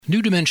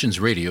New Dimensions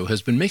Radio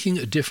has been making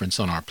a difference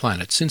on our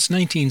planet since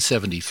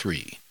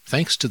 1973,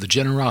 thanks to the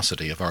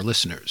generosity of our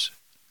listeners.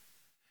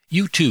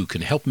 You too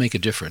can help make a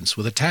difference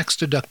with a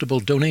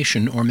tax-deductible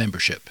donation or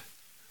membership.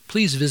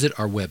 Please visit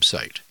our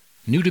website,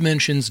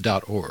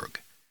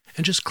 newdimensions.org,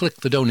 and just click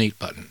the Donate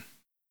button.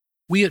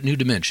 We at New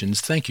Dimensions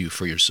thank you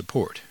for your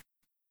support.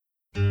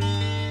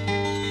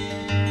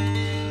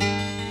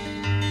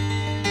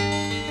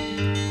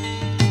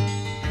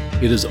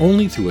 It is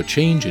only through a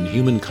change in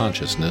human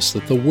consciousness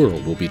that the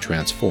world will be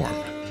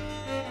transformed.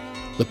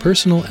 The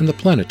personal and the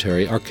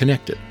planetary are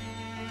connected.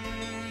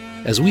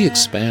 As we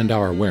expand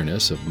our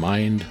awareness of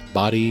mind,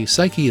 body,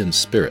 psyche, and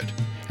spirit,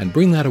 and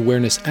bring that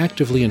awareness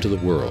actively into the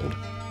world,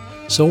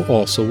 so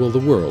also will the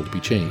world be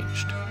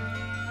changed.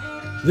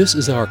 This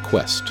is our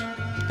quest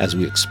as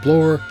we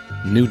explore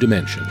new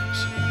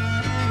dimensions.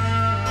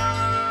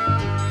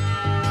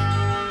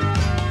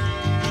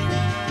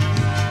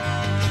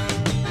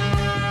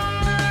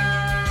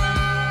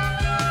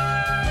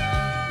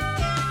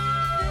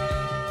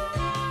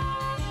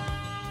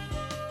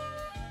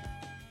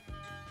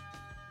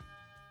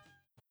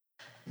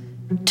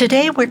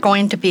 Today we're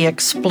going to be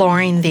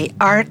exploring the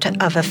art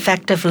of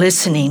effective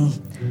listening.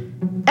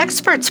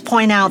 Experts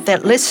point out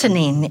that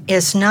listening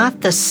is not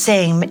the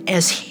same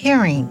as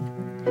hearing.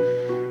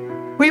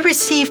 We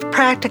received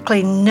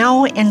practically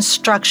no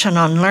instruction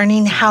on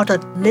learning how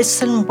to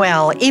listen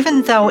well,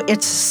 even though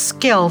it's a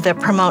skill that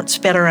promotes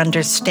better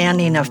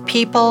understanding of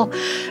people,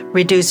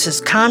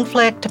 reduces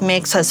conflict,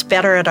 makes us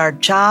better at our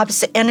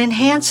jobs, and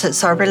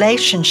enhances our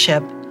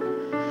relationship.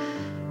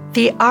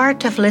 The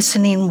art of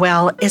listening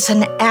well is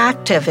an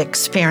active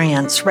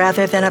experience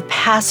rather than a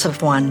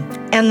passive one,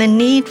 and the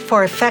need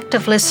for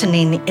effective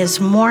listening is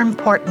more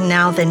important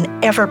now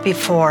than ever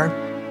before.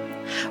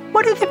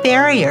 What are the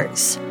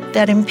barriers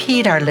that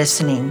impede our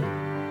listening?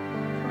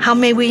 How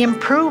may we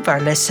improve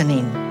our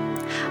listening?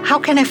 How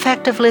can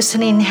effective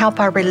listening help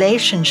our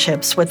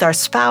relationships with our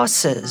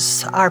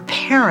spouses, our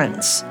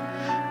parents,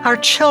 our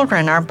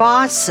children, our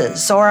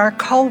bosses, or our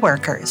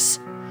coworkers?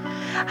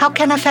 How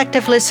can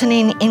effective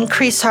listening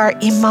increase our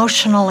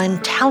emotional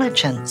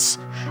intelligence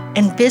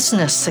and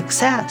business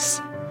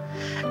success?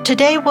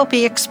 Today we'll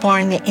be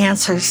exploring the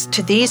answers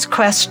to these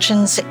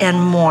questions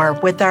and more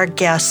with our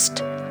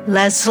guest,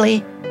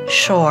 Leslie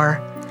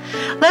Shore.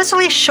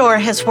 Leslie Shore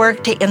has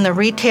worked in the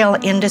retail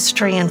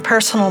industry and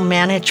personal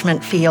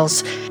management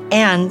fields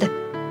and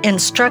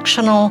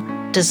instructional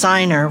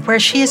designer, where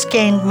she has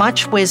gained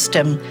much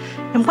wisdom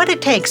in what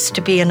it takes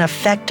to be an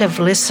effective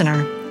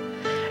listener.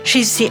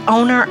 She's the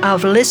owner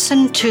of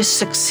Listen to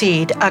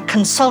Succeed, a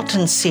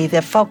consultancy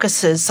that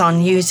focuses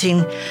on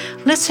using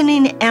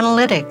listening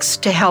analytics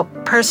to help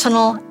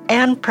personal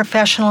and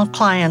professional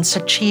clients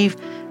achieve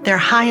their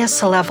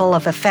highest level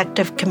of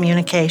effective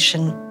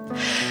communication.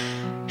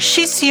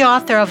 She's the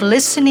author of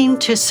Listening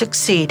to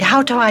Succeed,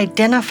 How to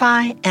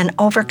Identify and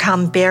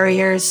Overcome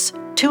Barriers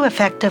to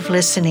Effective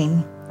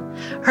Listening.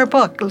 Her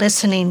book,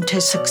 Listening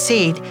to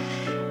Succeed,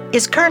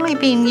 is currently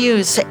being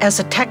used as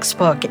a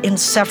textbook in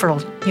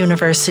several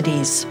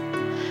universities.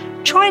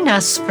 Join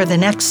us for the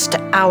next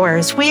hour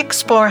as we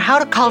explore how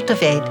to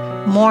cultivate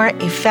more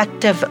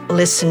effective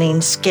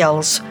listening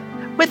skills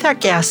with our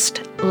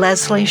guest,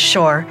 Leslie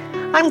Shore.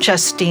 I'm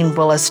Justine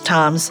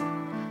Willis-Toms.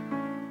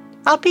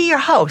 I'll be your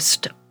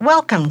host.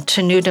 Welcome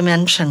to New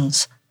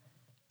Dimensions.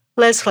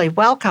 Leslie,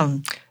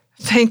 welcome.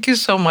 Thank you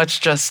so much,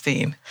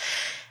 Justine.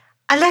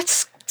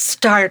 Let's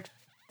start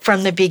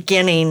from the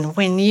beginning.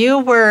 When you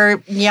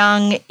were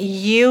young,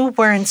 you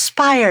were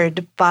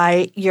inspired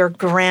by your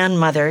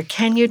grandmother.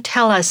 Can you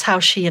tell us how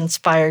she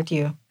inspired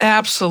you?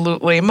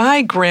 Absolutely.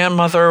 My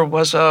grandmother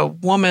was a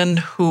woman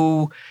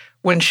who,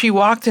 when she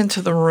walked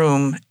into the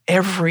room,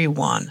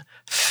 everyone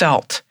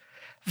felt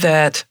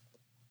that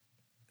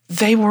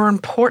they were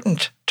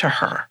important to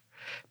her.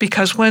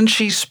 Because when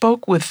she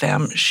spoke with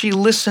them, she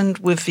listened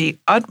with the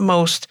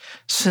utmost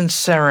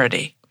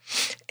sincerity.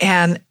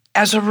 And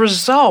as a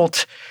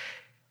result,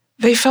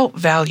 they felt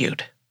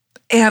valued.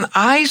 And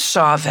I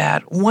saw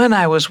that when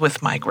I was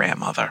with my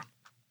grandmother.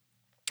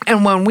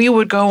 And when we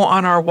would go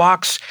on our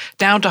walks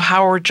down to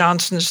Howard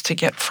Johnson's to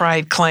get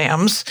fried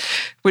clams,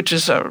 which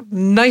is a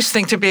nice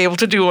thing to be able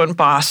to do in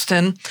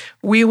Boston,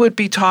 we would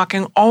be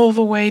talking all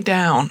the way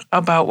down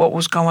about what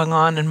was going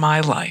on in my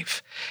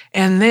life.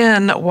 And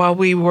then while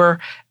we were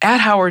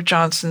at Howard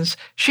Johnson's,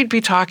 she'd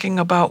be talking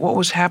about what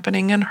was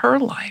happening in her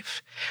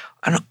life.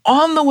 And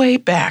on the way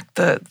back,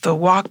 the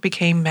walk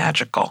became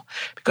magical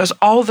because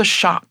all the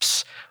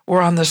shops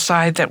were on the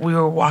side that we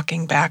were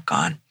walking back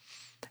on.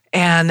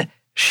 And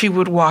she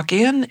would walk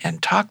in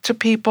and talk to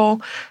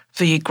people.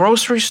 The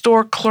grocery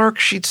store clerk,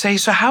 she'd say,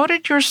 "So how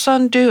did your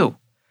son do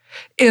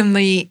in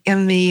the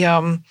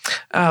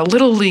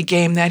Little League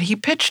game that he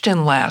pitched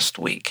in last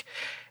week?"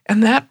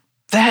 And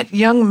that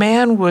young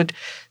man would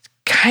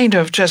kind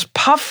of just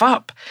puff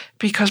up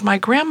because my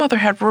grandmother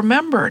had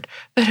remembered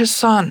that his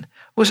son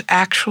was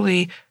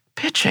actually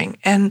pitching.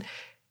 And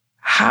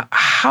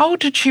how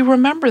did she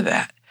remember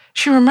that?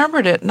 She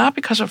remembered it not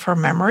because of her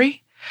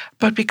memory,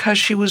 but because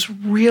she was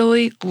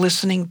really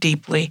listening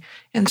deeply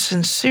and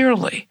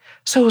sincerely.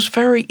 So it was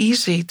very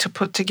easy to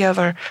put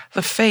together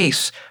the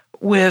face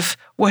with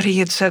what he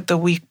had said the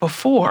week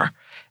before.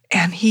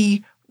 And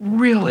he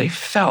really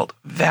felt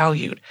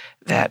valued,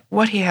 that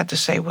what he had to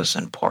say was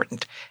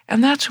important.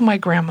 And that's who my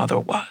grandmother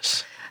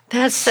was.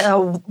 That's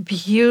a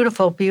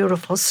beautiful,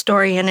 beautiful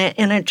story. And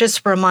it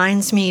just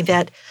reminds me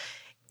that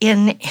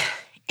in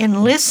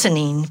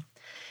listening,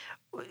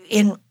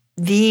 in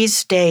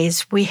these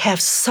days, we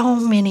have so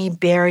many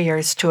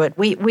barriers to it.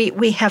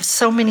 We have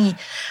so many,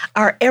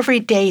 our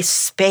everyday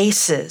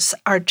spaces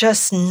are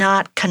just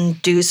not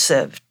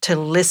conducive to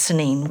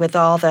listening with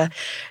all the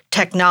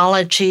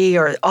technology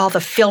or all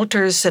the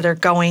filters that are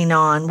going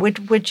on.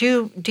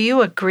 Do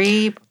you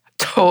agree?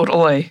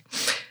 Totally.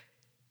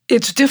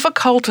 It's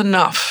difficult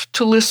enough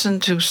to listen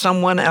to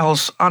someone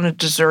else on a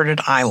deserted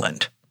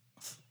island,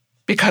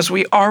 because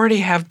we already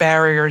have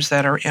barriers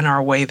that are in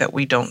our way that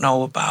we don't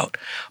know about.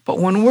 But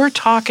when we're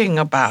talking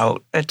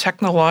about a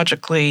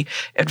technologically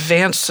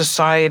advanced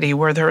society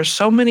where there are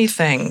so many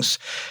things,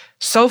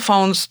 cell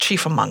phones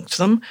chief amongst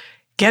them,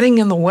 getting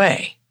in the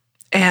way,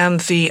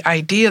 and the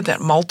idea that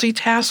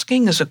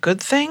multitasking is a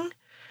good thing,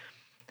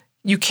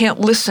 you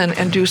can't listen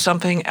and do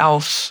something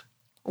else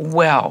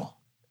well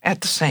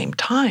at the same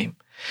time.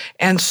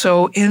 And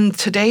so in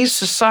today's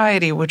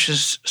society, which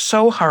is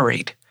so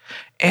hurried,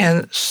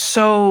 and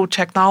so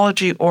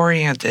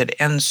technology-oriented,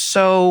 and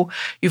so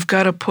you've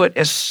got to put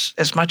as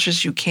much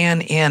as you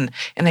can in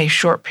a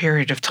short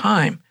period of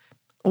time,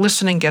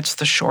 listening gets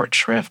the short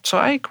shrift. So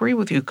I agree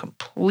with you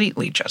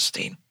completely,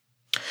 Justine.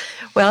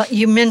 Well,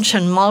 you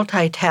mentioned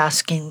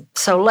multitasking,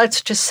 so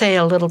let's just say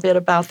a little bit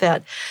about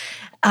that.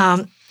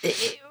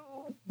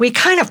 We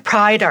kind of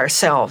pride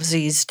ourselves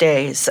these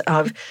days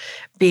of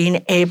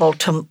being able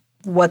to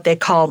what they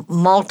call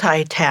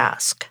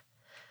multitask.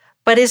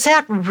 But is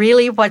that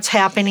really what's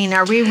happening?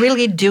 Are we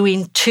really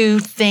doing two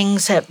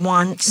things at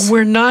once?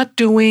 We're not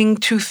doing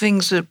two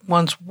things at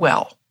once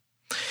well.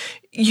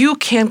 You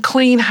can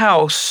clean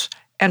house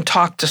and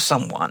talk to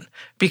someone,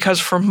 because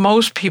for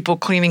most people,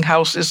 cleaning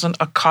house isn't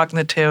a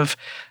cognitive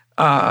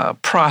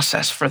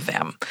process for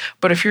them.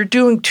 But if you're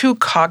doing two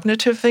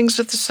cognitive things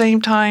at the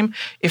same time,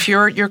 if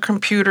you're at your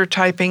computer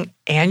typing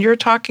and you're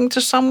talking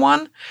to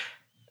someone,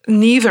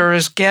 neither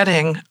is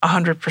getting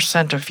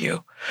 100% of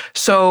you.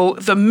 So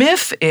the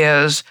myth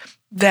is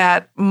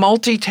that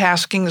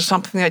multitasking is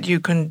something that you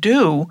can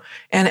do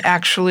and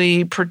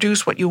actually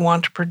produce what you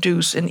want to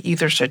produce in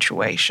either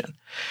situation.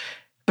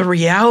 The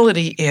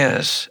reality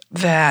is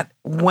that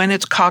when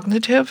it's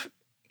cognitive,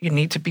 you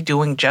need to be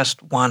doing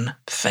just one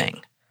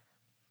thing.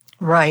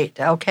 Right.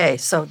 Okay.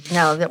 So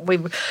now that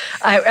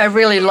I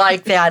really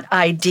like that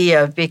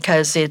idea,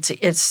 because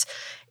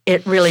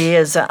it really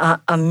is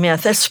a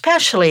myth,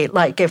 especially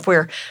like if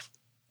we're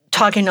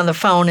talking on the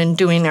phone and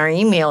doing our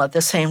email at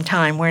the same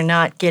time, we're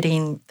not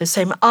getting the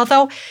same.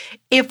 Although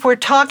if we're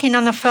talking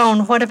on the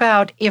phone, what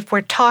about if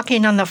we're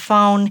talking on the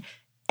phone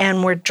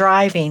and we're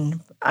driving?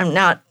 I'm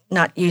not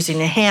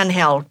using a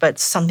handheld, but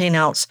something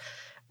else.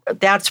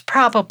 That's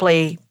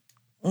probably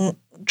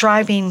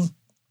driving.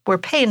 We're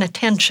paying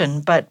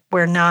attention, but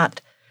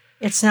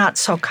it's not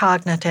so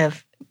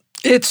cognitive.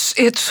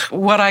 It's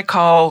what I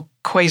call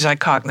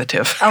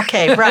quasi-cognitive.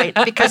 Okay, right,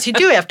 because you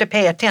do have to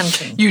pay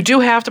attention. You do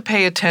have to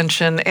pay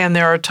attention, and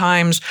there are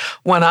times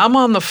when I'm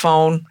on the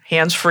phone,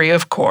 hands-free,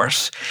 of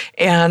course,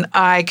 and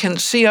I can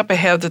see up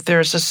ahead that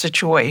there's a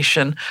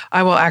situation.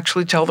 I will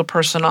actually tell the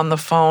person on the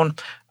phone,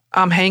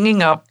 I'm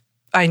hanging up.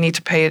 I need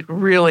to pay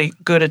really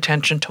good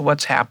attention to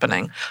what's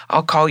happening.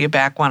 I'll call you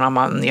back when I'm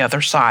on the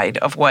other side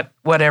of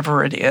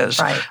whatever it is.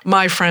 Right.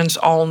 My friends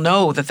all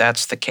know that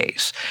that's the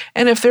case.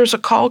 And if there's a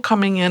call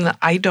coming in,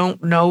 I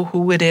don't know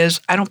who it is,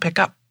 I don't pick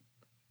up.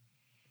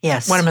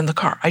 Yes. When I'm in the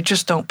car, I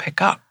just don't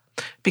pick up,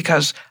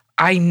 because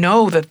I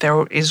know that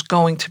there is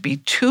going to be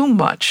too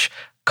much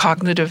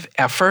cognitive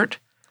effort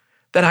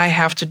that I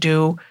have to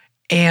do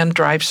and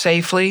drive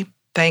safely.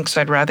 Thanks,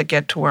 I'd rather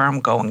get to where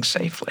I'm going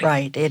safely.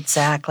 Right,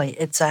 exactly.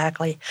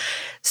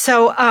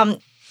 So,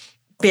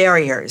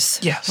 barriers.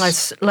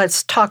 Yes.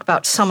 Let's talk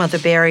about some of the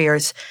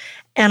barriers.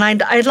 And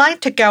I'd like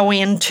to go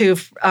into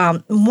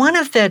one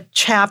of the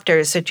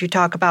chapters that you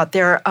talk about.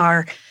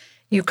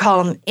 You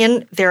call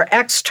them there are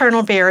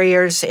external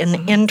barriers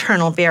and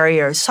internal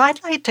barriers. So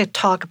I'd like to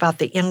talk about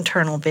the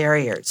internal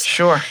barriers.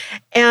 Sure.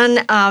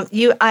 And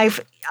I've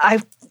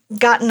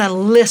gotten a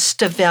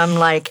list of them,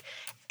 like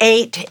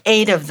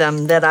eight of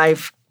them that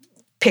I've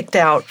picked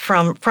out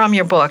from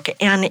your book.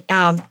 And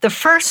the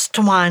first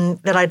one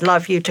that I'd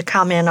love you to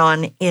comment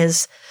on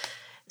is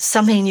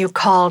something you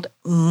called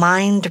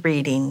mind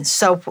reading.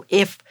 So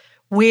if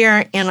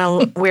we're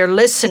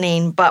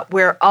listening, but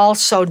we're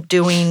also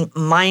doing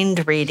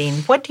mind reading,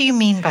 what do you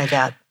mean by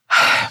that?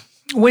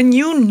 When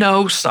you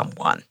know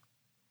someone,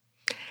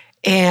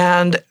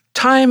 and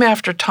time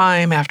after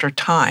time after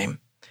time,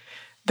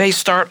 they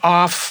start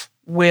off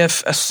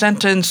with a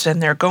sentence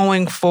and they're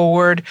going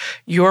forward,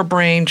 your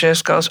brain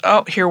just goes,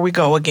 oh, here we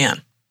go again.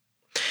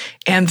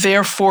 And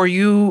therefore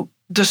you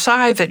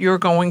decide that you're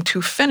going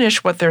to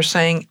finish what they're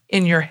saying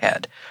in your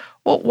head.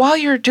 Well, while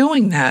you're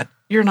doing that,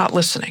 you're not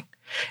listening.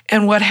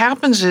 And what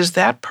happens is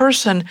that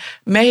person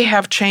may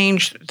have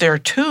changed their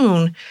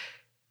tune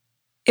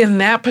in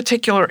that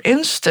particular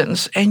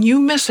instance, and you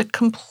miss it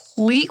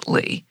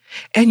completely,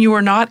 and you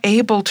are not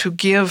able to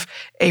give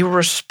a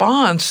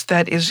response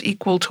that is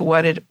equal to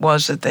what it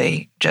was that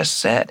they just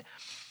said.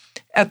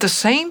 At the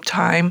same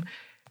time,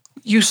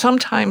 you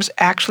sometimes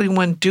actually,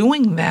 when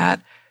doing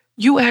that,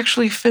 you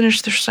actually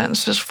finish their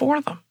sentences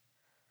for them.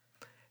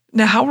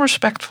 Now, how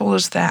respectful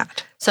is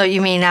that? So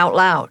you mean out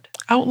loud?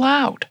 Out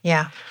loud.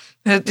 Yeah.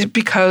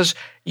 Because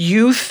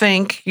you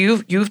think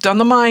you've done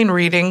the mind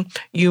reading,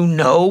 you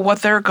know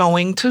what they're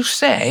going to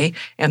say,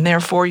 and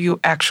therefore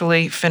you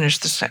actually finish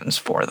the sentence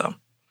for them.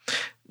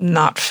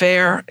 Not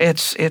fair.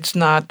 It's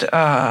not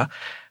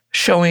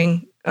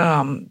showing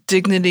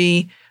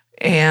dignity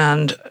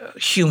and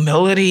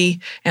humility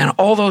and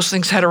all those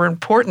things that are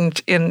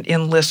important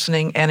in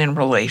listening and in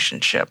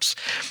relationships.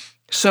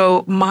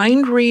 So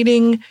mind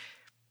reading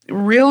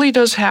really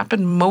does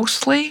happen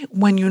mostly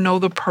when you know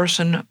the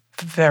person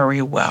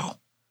very well.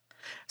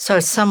 So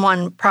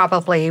someone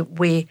probably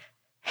we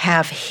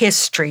have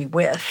history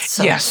with.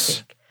 So yes, to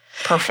speak.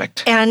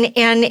 Perfect.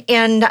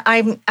 And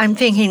I'm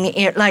thinking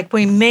it like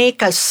we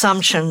make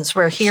assumptions.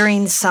 We're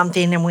hearing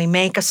something and we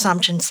make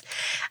assumptions.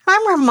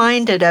 I'm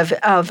reminded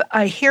of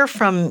I hear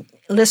from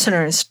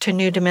listeners to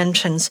New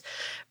Dimensions,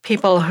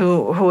 people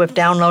who have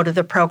downloaded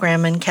the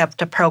program and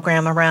kept a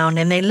program around,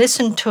 and they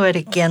listen to it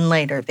again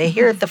later. They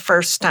hear it the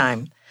first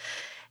time,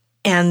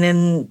 and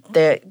then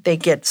they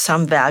get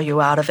some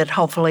value out of it,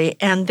 hopefully.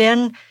 And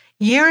then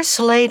years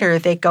later,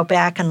 they go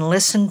back and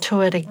listen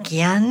to it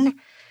again,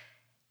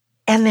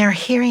 and they're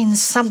hearing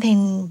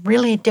something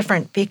really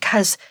different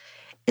because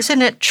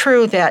isn't it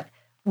true that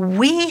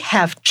we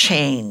have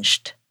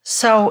changed?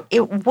 So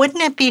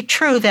wouldn't it be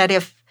true that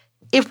if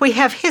we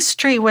have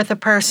history with a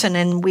person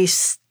and we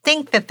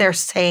think that they're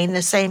saying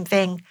the same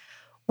thing,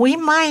 we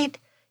might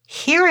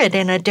hear it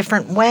in a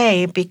different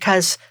way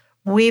because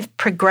we've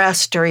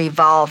progressed or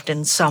evolved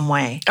in some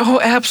way?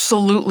 Oh,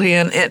 absolutely.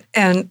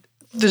 And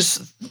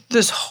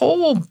this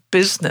whole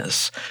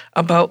business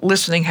about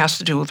listening has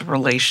to do with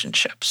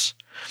relationships.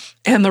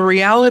 And the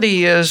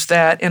reality is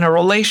that in a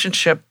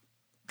relationship,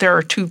 there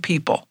are two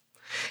people.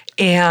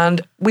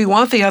 And we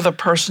want the other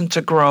person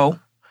to grow,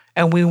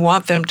 and we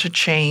want them to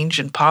change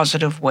in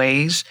positive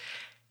ways.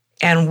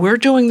 And we're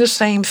doing the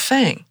same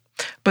thing.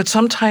 But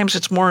sometimes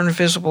it's more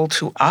invisible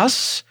to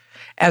us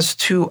as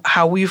to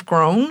how we've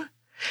grown.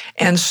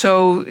 And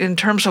so in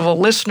terms of a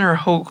listener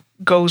who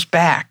goes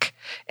back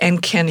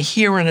and can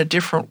hear in a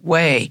different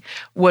way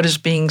what is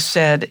being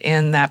said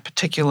in that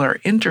particular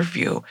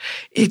interview,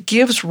 it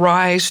gives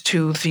rise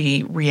to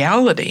the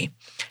reality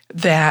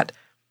that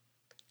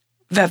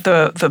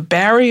the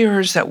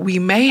barriers that we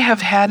may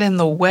have had in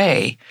the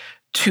way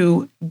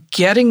to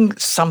getting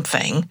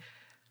something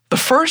the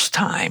first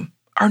time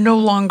are no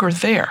longer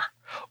there,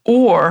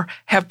 or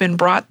have been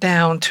brought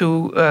down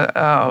to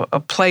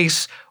a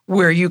place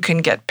where you can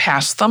get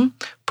past them,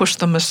 push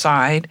them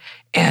aside,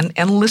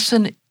 and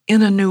listen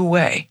in a new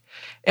way.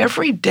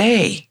 Every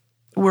day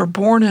we're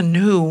born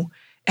anew,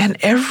 and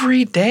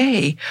every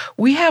day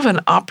we have an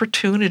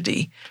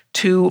opportunity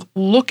to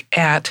look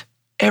at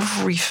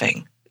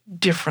everything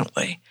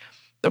differently.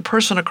 The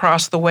person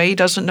across the way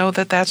doesn't know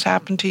that that's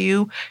happened to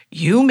you.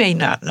 You may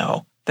not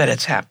know that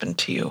it's happened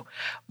to you.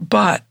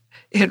 But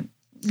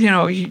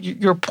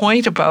your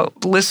point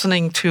about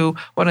listening to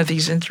one of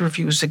these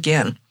interviews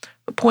again,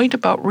 the point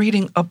about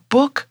reading a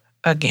book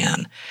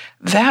again,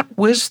 that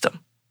wisdom,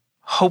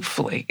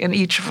 hopefully, in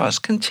each of us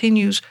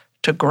continues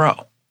to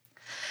grow.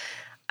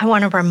 I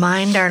want to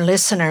remind our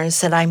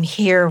listeners that I'm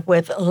here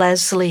with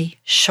Leslie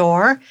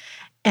Shore,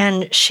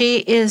 and she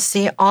is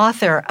the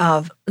author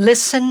of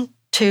Listen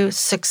to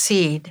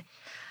Succeed: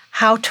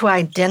 How to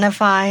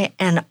Identify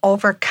and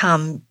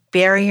Overcome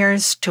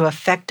Barriers to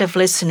Effective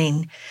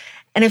Listening.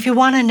 And if you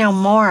want to know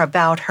more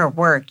about her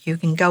work, you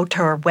can go to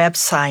her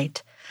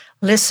website,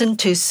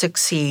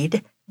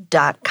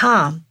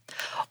 listentosucceed.com,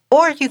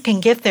 or you can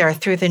get there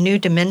through the New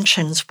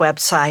Dimensions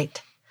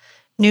website,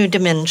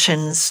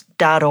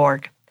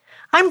 newdimensions.org.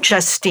 I'm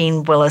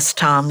Justine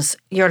Willis-Toms.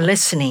 You're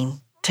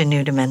listening to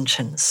New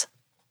Dimensions.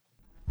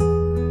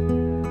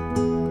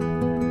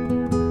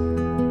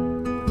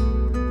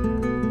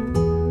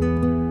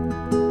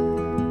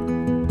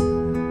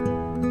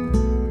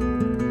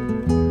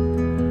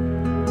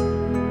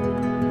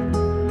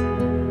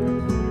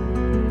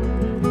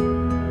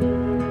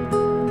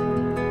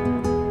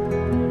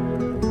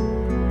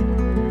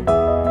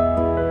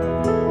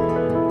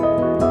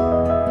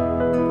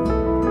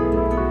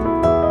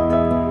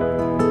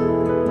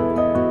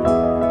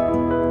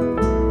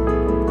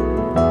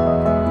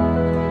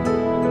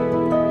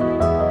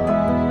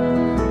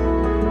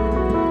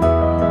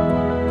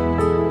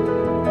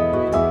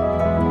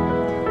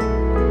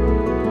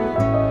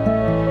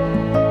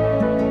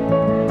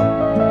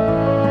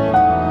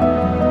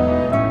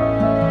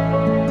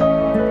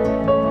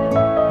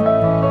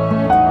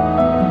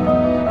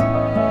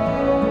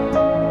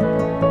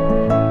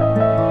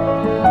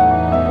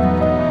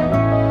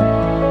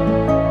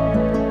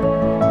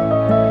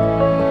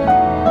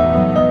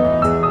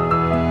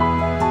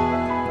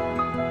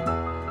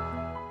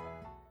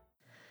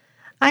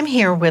 I'm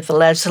here with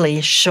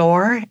Leslie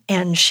Shore,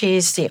 and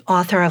she's the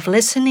author of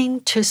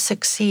Listening to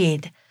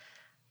Succeed: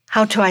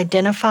 How to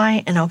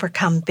Identify and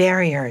Overcome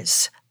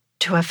Barriers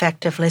to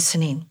Effective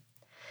Listening.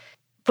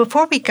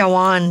 Before we go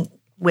on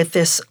with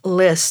this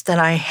list that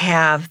I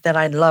have that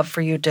I'd love for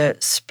you to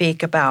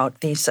speak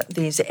about,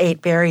 these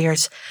 8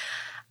 barriers,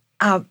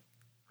 I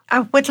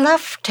would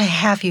love to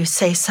have you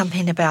say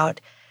something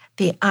about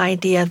the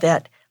idea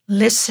that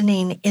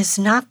listening is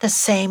not the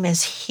same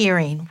as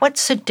hearing.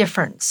 What's the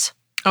difference?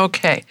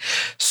 Okay,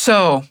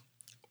 so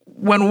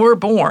when we're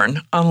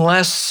born,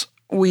 unless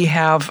we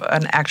have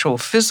an actual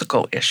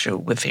physical issue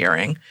with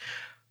hearing,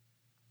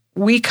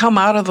 we come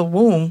out of the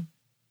womb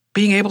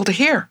being able to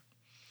hear.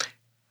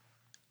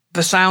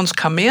 The sounds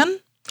come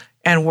in,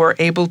 and we're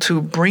able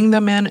to bring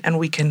them in, and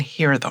we can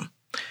hear them.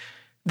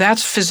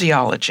 That's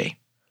physiology.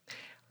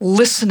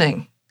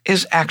 Listening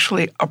is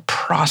actually a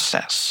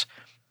process.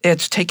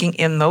 It's taking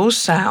in those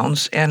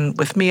sounds, and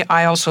with me,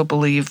 I also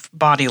believe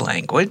body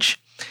language.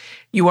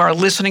 You are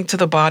listening to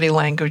the body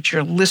language,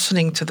 you're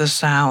listening to the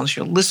sounds,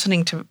 you're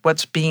listening to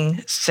what's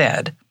being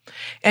said,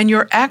 and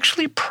you're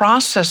actually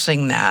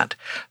processing that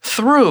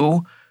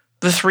through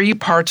the 3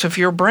 parts of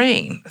your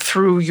brain,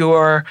 through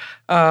your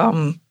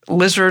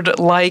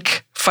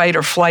lizard-like fight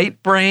or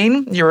flight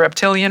brain, your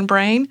reptilian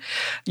brain,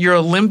 your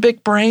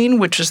limbic brain,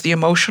 which is the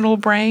emotional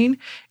brain,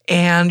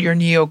 and your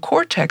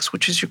neocortex,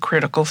 which is your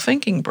critical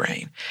thinking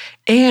brain.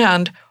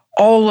 And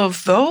all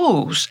of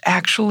those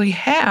actually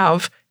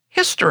have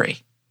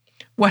history.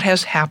 What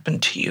has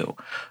happened to you?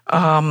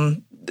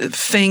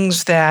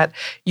 Things that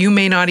you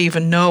may not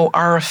even know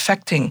are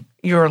affecting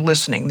your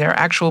listening. There are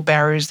actual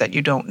barriers that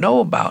you don't know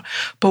about.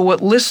 But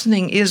what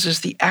listening is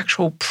the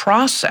actual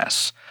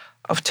process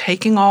of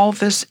taking all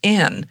this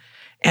in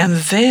and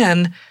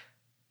then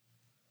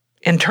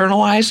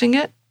internalizing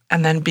it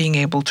and then being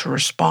able to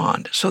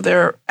respond. So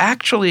they're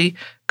actually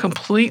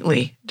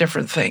completely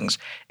different things.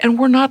 And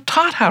we're not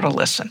taught how to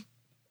listen.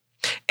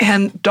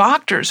 And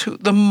doctors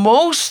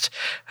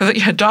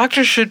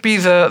doctors should be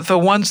the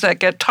ones that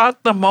get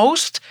taught the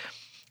most.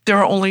 There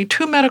are only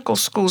 2 medical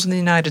schools in the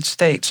United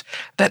States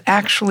that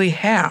actually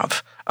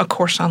have a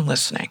course on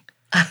listening.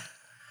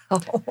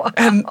 Oh, wow.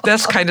 And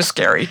that's kind of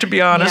scary, to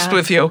be honest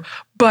with you.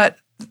 But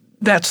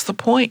that's the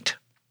point,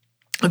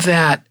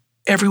 that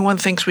everyone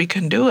thinks we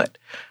can do it.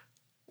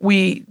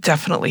 We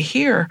definitely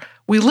hear.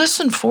 We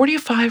listen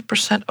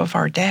 45% of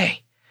our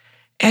day,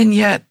 and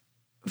yet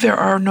there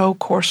are no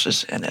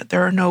courses in it.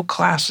 There are no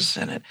classes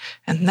in it.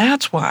 And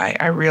that's why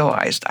I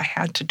realized I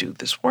had to do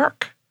this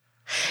work.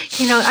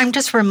 You know, I'm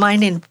just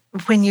reminding,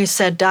 when you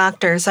said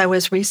doctors, I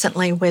was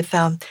recently with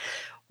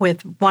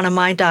one of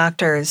my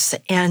doctors,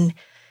 and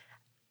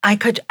I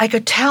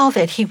could tell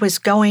that he was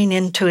going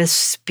into his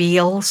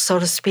spiel, so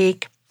to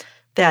speak,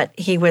 that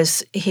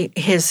his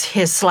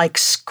like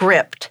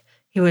script.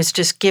 He was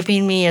just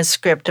giving me a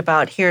script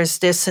about here's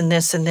this and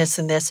this and this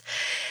and this.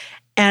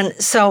 And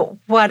so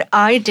what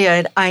I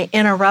did, I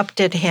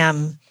interrupted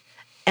him,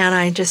 and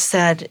I just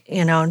said,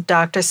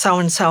 Dr.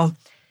 So-and-so,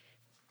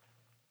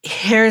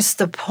 here's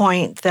the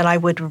point that I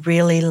would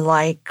really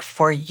like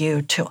for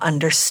you to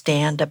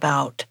understand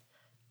about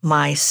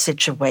my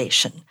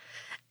situation.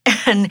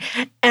 And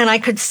I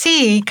could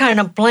see he kind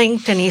of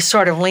blinked, and he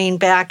sort of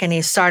leaned back, and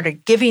he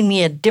started giving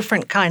me a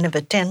different kind of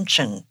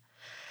attention.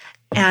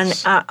 And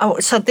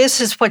so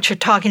this is what you're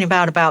talking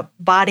about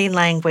body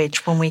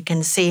language, when we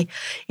can see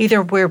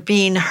either we're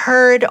being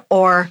heard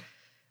or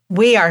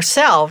we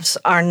ourselves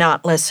are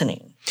not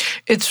listening.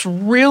 It's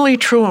really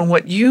true, and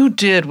what you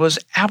did was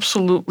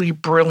absolutely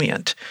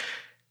brilliant.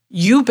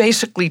 You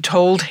basically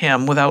told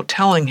him, without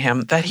telling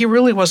him, that he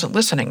really wasn't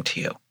listening to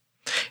you.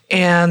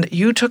 And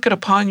you took it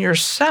upon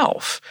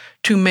yourself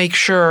to make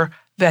sure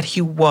that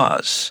he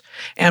was.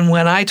 And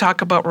when I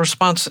talk about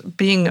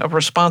being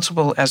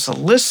responsible as a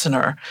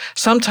listener,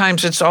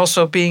 sometimes it's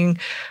also being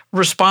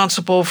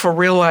responsible for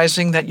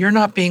realizing that you're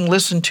not being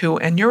listened to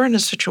and you're in a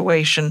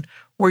situation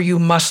where you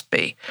must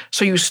be.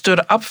 So you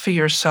stood up for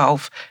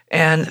yourself,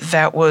 and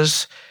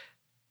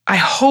I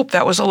hope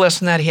that was a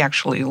lesson that he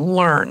actually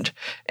learned.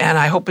 And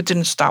I hope it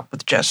didn't stop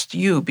with just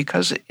you,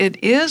 because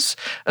it is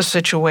a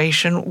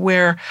situation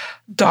where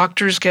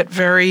doctors get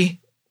very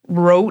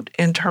rote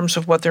in terms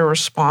of what their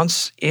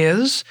response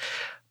is,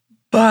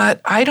 but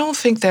I don't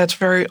think that's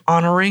very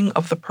honoring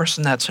of the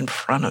person that's in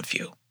front of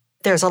you.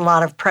 There's a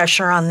lot of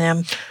pressure on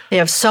them. They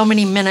have so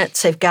many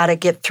minutes, they've got to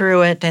get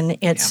through it, and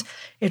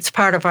it's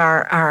part of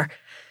our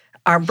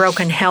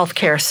broken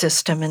healthcare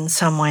system in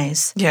some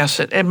ways. Yes,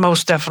 it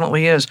most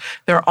definitely is.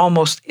 There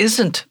almost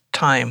isn't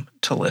time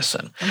to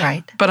listen.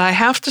 Right. But I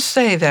have to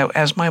say that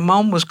as my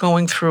mom was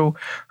going through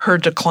her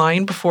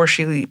decline before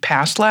she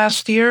passed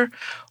last year,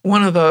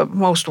 one of the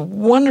most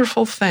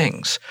wonderful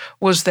things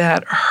was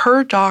that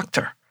her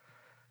doctor,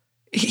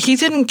 he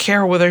didn't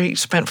care whether he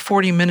spent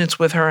 40 minutes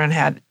with her and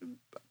had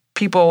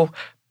people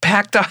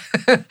backed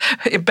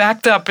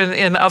up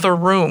in other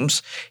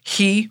rooms.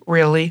 He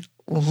really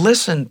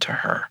listened to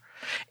her.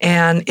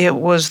 And it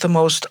was the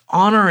most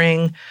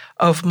honoring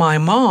of my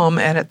mom,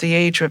 and at the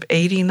age of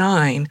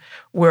 89,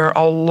 where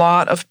a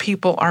lot of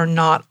people are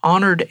not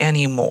honored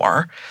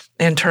anymore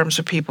in terms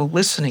of people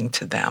listening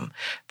to them.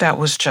 That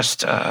was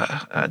just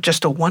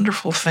a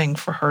wonderful thing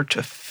for her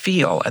to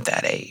feel at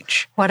that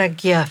age. What a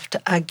gift,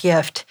 a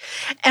gift.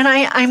 And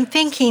I'm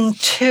thinking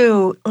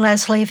too,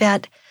 Leslie,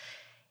 that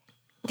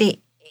the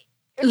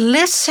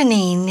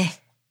listening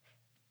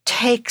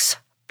takes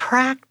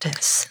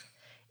practice.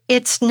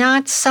 It's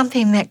not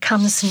something that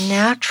comes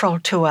natural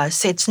to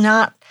us. It's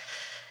not,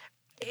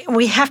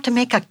 we have to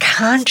make a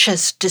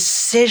conscious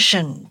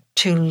decision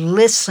to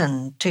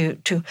listen,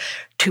 to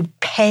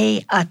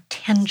pay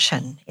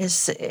attention.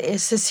 Is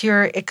this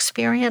your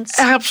experience?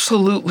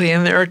 Absolutely.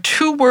 And there are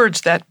two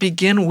words that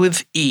begin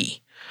with E.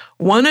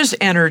 One is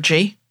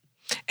energy,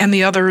 and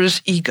the other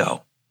is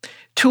ego.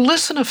 To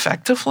listen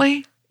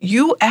effectively,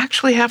 you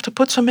actually have to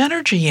put some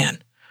energy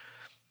in.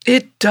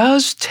 It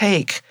does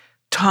take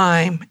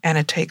time and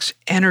it takes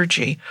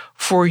energy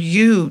for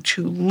you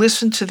to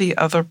listen to the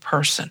other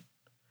person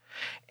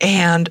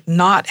and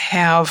not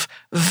have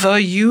the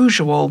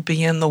usual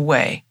be in the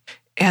way.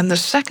 And the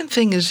second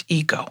thing is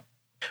ego.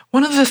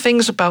 One of the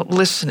things about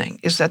listening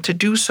is that to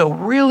do so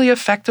really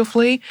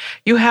effectively,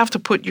 you have to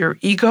put your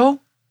ego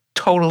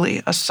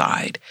totally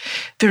aside.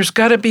 There's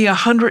got to be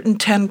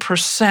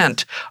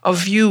 110%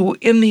 of you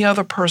in the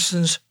other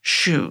person's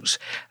shoes,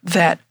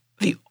 that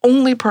the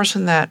only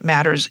person that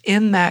matters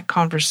in that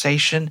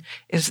conversation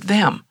is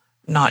them,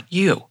 not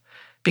you.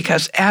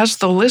 Because as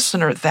the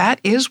listener,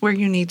 that is where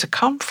you need to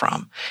come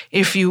from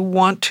if you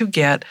want to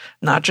get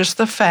not just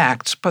the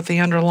facts, but the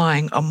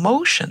underlying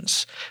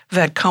emotions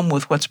that come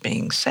with what's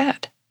being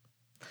said.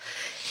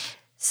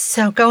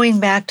 So going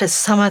back to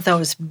some of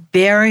those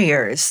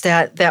barriers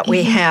that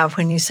we have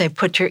when you say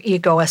put your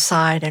ego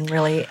aside and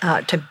really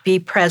to be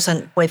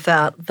present with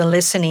the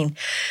listening,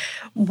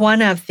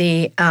 one of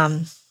the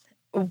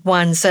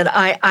ones that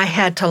I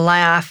had to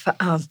laugh,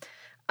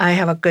 I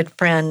have a good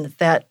friend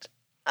that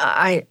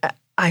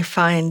I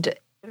find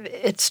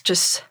it's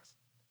just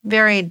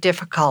very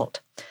difficult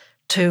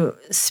to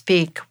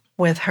speak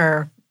with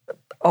her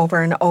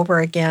over and over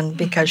again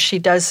because she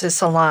does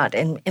this a lot,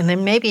 and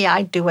then maybe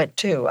I do it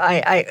too.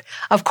 I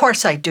of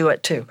course I do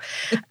it too.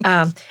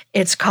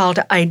 It's called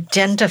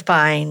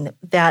identifying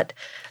that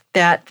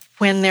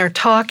when they're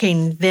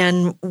talking,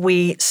 then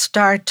we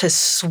start to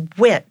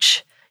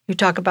switch. You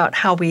talk about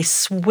how we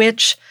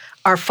switch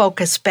our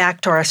focus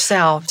back to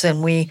ourselves,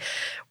 and we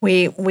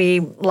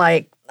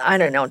like, I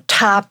don't know,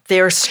 top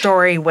their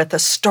story with a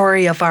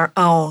story of our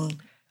own.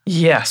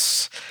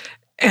 Yes,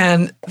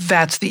 and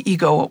that's the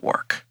ego at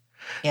work.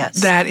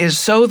 Yes. That is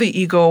so the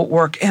ego at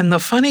work. And the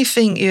funny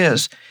thing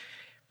is,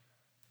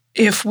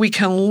 if we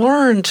can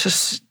learn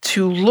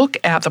to look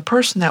at the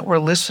person that we're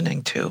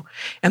listening to,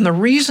 and the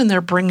reason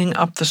they're bringing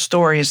up the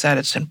story is that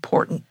it's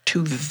important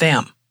to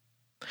them.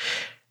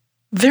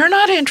 They're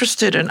not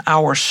interested in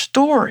our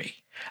story.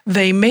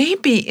 They may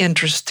be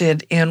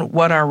interested in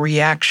what our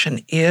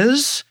reaction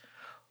is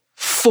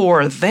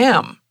for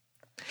them.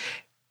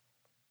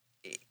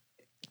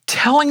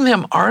 Telling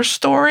them our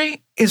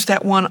story is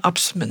that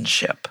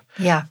one-upsmanship.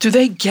 Yeah. Do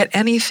they get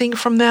anything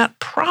from that?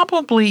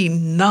 Probably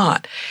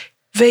not.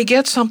 They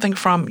get something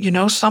from,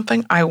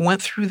 something, I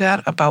went through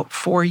that about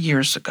 4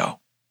 years ago.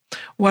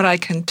 What I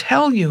can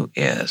tell you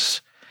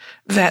is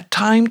that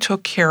time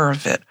took care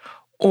of it,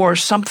 or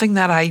something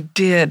that I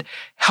did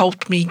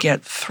helped me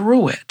get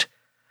through it.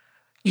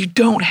 You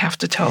don't have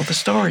to tell the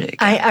story again.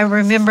 I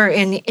remember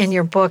in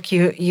your book,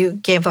 you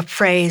gave a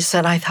phrase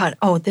that I thought,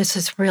 oh, this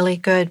is really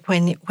good.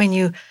 When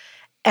you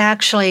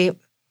actually,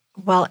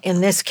 well,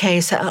 in this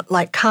case,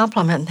 like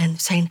compliment them,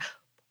 saying,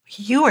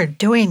 you are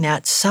doing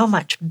that so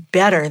much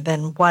better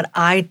than what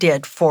I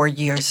did 4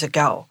 years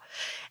ago.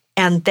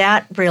 And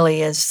that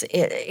really is,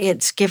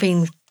 it's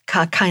giving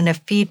kind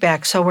of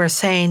feedback. So we're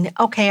saying,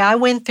 okay, I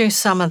went through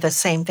some of the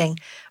same thing,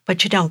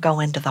 but you don't go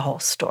into the whole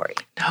story.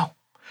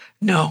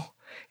 No.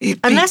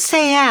 Unless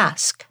they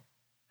ask.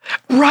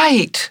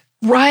 Right.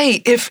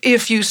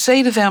 If you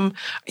say to them,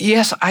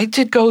 yes, I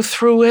did go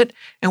through it,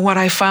 and what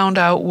I found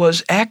out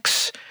was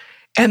X,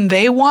 and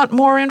they want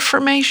more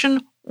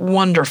information,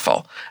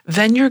 wonderful.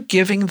 Then you're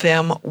giving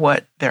them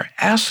what they're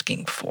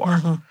asking for.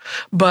 Mm-hmm.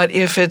 But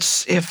if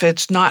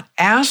it's not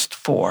asked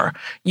for,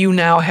 you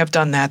now have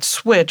done that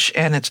switch,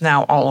 and it's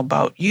now all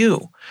about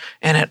you,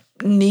 and it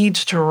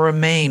needs to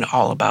remain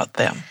all about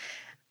them.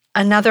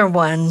 Another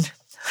one,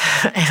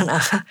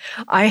 and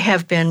I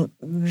have been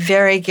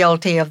very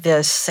guilty of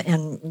this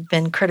and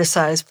been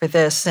criticized for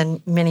this,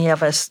 and many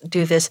of us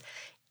do this,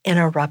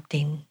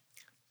 interrupting.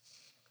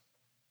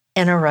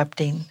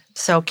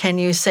 So can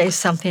you say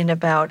something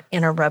about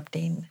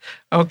interrupting?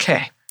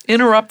 Okay.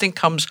 Interrupting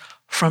comes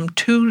from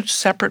two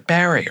separate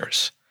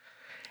barriers,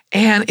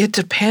 and it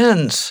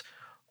depends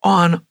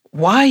on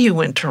why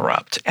you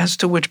interrupt as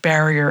to which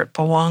barrier it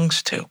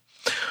belongs to.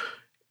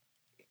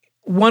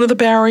 One of the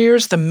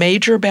barriers, the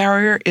major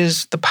barrier,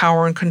 is the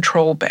power and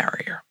control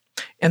barrier.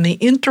 And the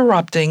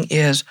interrupting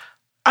is,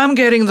 I'm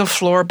getting the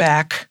floor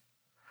back.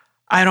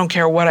 I don't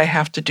care what I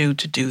have to do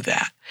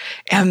that.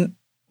 And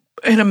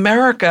in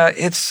America,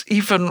 it's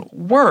even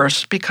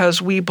worse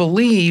because we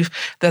believe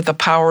that the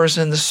power is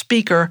in the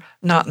speaker,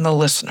 not in the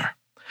listener.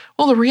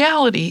 Well, the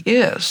reality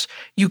is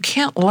you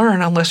can't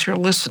learn unless you're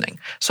listening.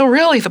 So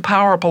really the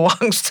power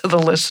belongs to the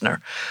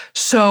listener.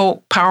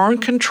 So power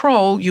and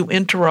control, you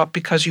interrupt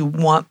because you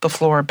want the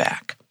floor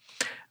back.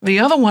 The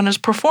other one is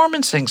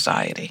performance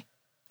anxiety.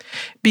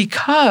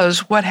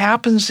 Because what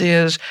happens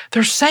is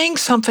they're saying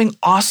something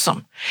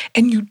awesome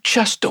and you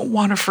just don't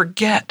want to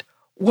forget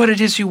what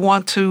it is you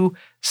want to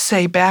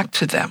say back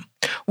to them,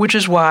 which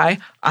is why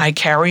I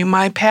carry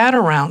my pad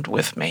around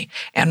with me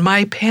and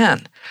my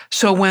pen.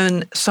 So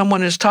when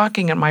someone is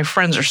talking, and my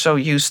friends are so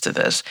used to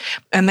this,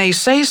 and they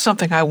say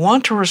something I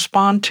want to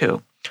respond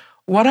to,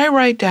 what I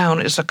write down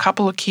is a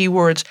couple of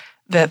keywords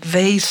that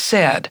they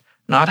said,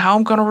 not how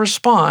I'm going to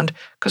respond,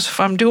 because if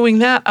I'm doing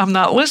that, I'm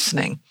not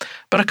listening,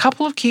 but a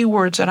couple of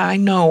keywords that I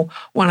know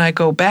when I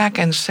go back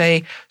and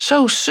say,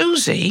 so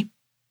Susie,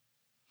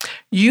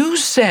 you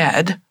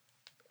said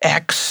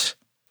X,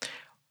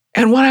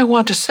 and what I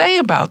want to say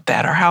about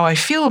that or how I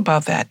feel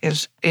about that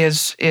is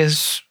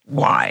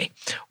Y.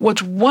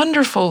 What's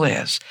wonderful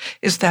is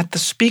that the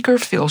speaker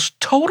feels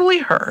totally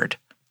heard,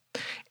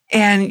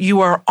 and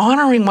you are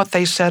honoring what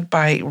they said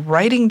by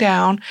writing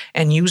down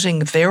and using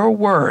their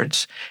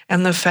words,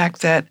 and the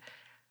fact that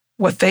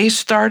what they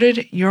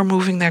started, you're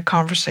moving that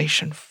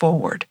conversation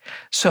forward.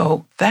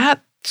 So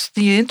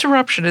the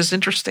interruption is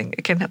interesting.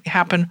 It can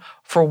happen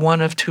for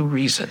one of two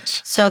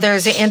reasons. So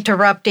there's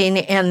interrupting,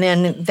 and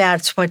then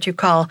that's what you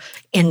call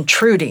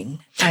intruding,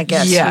 I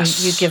guess.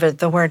 Yes. You give it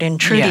the word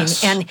intruding.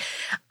 Yes. And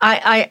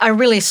I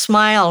really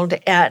smiled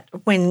at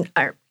when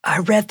I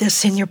read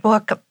this in your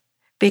book,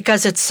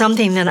 because it's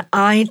something that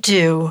I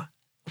do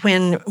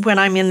when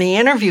I'm in the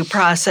interview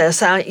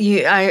process. I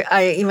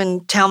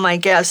even tell my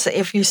guests,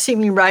 if you see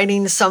me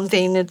writing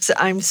something,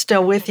 I'm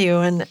still with you,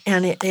 and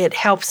it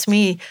helps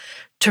me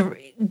to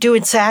do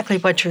exactly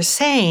what you're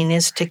saying,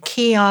 is to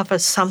key off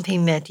of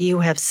something that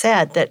you have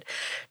said that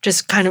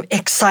just kind of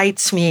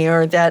excites me,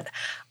 or that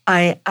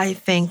I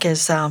think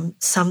is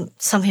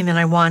something that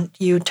I want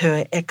you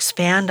to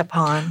expand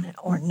upon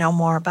or know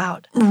more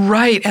about.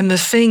 Right. And the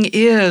thing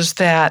is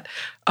that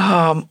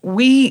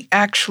we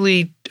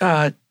actually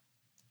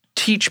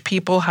teach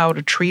people how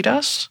to treat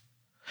us.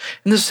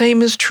 And the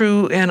same is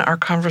true in our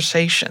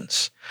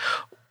conversations.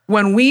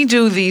 When we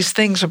do these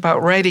things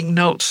about writing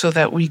notes so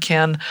that we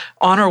can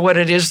honor what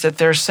it is that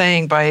they're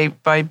saying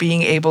by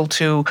being able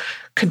to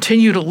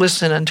continue to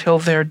listen until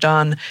they're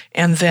done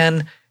and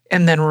then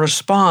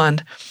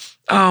respond,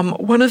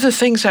 one of the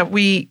things that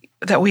we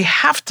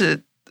have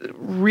to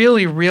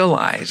really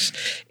realize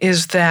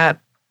is that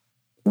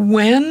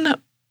when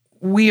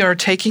we are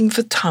taking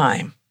the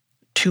time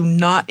to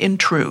not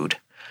intrude,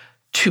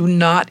 to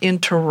not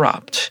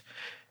interrupt,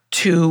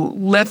 to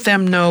let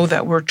them know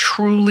that we're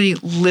truly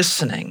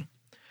listening,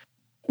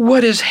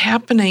 what is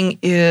happening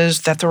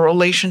is that the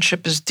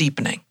relationship is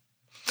deepening,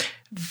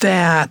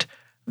 that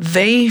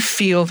they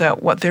feel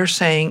that what they're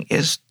saying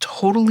is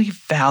totally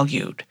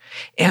valued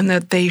and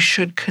that they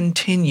should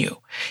continue.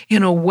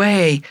 In a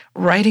way,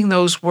 writing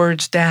those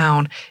words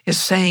down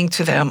is saying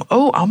to them,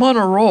 oh, I'm on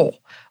a roll.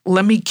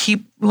 Let me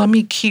keep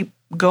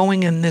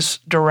going in this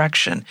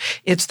direction.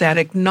 It's that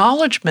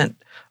acknowledgement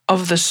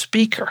of the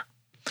speaker.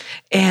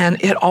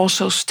 And it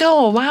also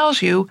still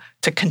allows you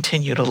to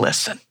continue to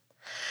listen.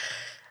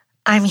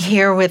 I'm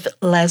here with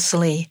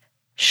Leslie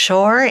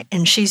Shore,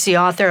 and she's the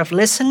author of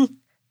Listen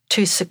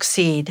to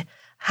Succeed: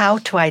 How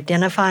to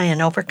Identify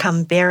and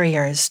Overcome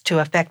Barriers to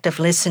Effective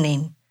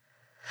Listening.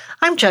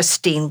 I'm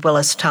Justine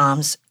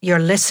Willis-Toms. You're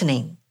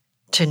listening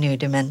to New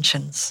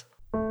Dimensions.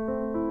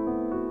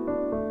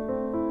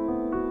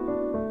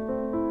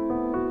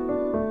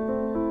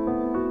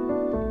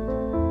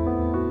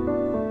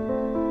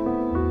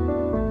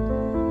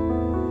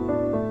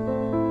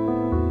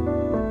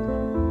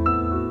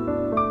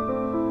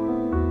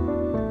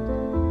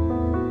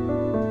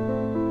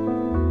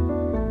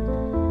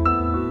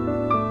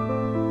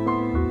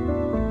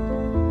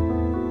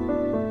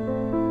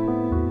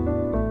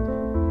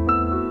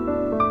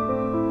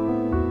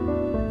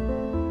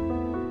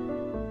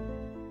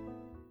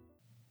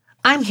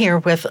 I'm here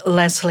with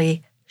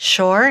Leslie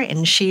Shore,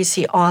 and she's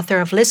the author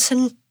of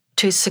Listen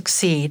to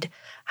Succeed: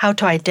 How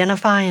to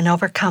Identify and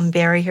Overcome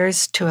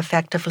Barriers to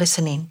Effective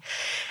Listening.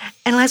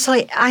 And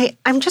Leslie,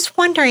 I'm just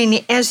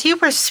wondering, as you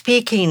were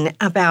speaking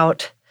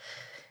about,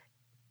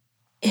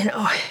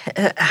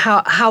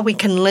 how we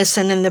can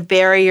listen and the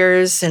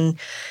barriers, and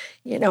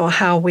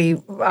how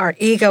our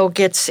ego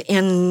gets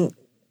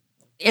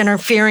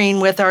interfering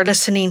with our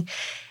listening,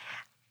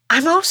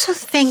 I'm also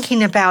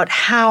thinking about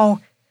how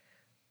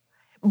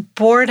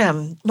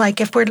boredom, like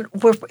if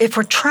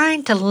we're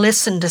trying to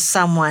listen to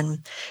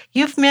someone,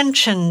 you've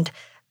mentioned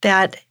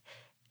that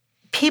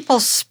people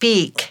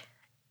speak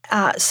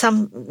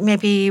some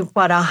maybe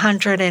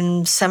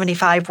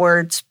 175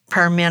 words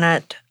per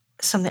minute,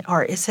 something,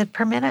 or is it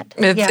per minute?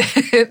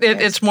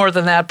 It's more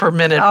than that per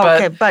minute.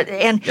 Okay,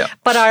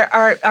 but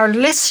our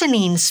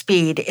listening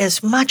speed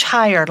is much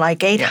higher,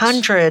 like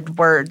 800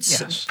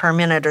 words per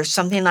minute or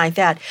something like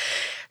that.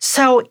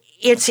 So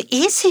it's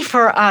easy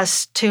for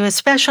us to,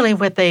 especially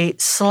with a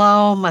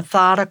slow,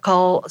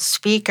 methodical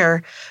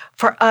speaker,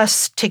 for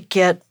us to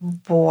get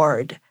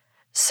bored.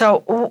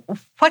 So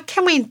what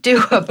can we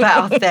do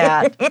about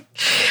that?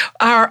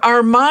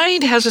 Our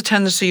mind has a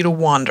tendency to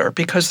wander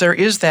because there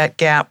is that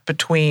gap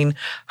between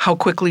how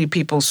quickly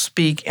people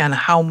speak and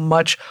how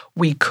much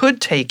we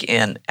could take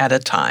in at a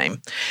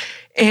time.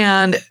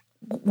 And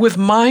with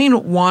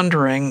mind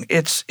wandering,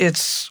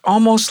 it's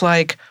almost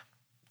like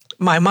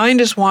my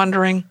mind is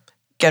wandering,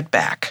 get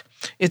back.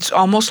 It's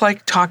almost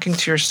like talking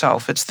to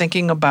yourself. It's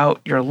thinking about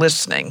your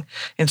listening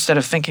instead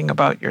of thinking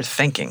about your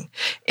thinking.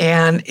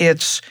 And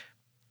it's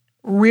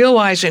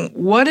realizing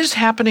what is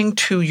happening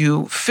to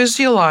you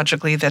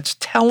physiologically that's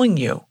telling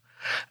you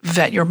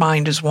that your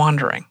mind is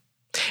wandering.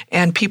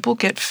 And people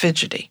get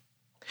fidgety.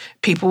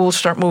 People will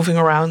start moving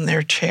around in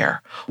their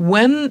chair.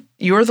 When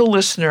you're the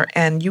listener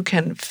and you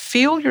can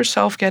feel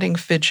yourself getting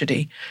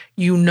fidgety,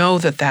 you know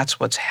that that's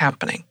what's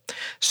happening.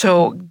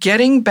 So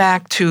getting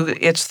back to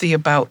it's the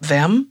about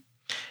them.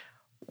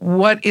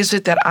 What is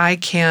it that I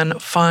can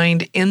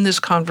find in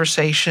this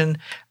conversation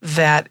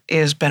that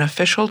is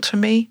beneficial to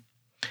me?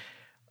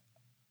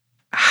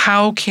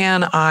 How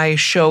can I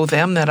show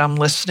them that I'm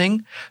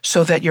listening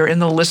so that you're in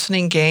the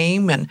listening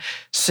game and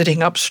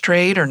sitting up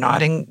straight or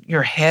nodding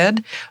your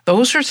head?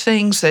 Those are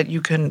things that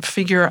you can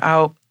figure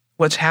out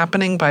what's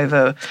happening by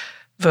the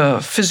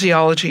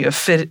physiology of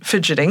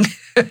fidgeting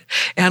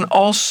and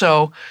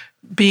also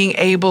being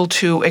able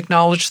to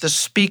acknowledge the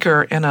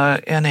speaker in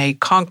a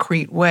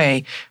concrete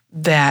way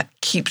that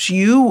keeps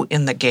you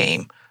in the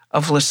game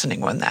of listening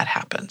when that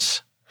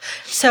happens.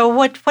 So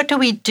what do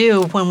we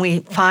do when we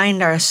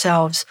find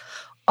ourselves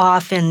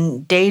off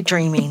in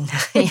daydreaming?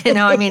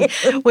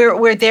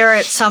 We're there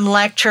at some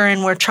lecture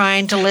and we're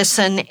trying to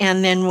listen,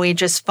 and then we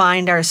just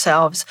find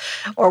ourselves,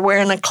 or we're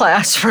in a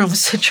classroom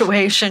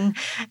situation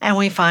and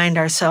we find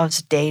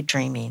ourselves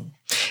daydreaming.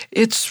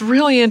 It's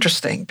really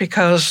interesting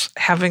because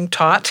having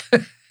taught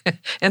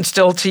and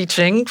still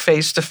teaching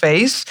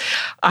face-to-face,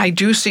 I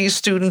do see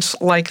students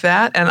like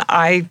that, and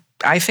I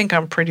think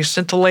I'm pretty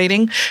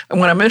scintillating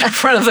when I'm in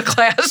front of the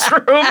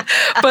classroom.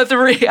 But the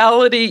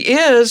reality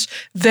is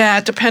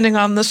that depending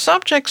on the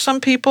subject, some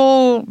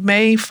people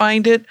may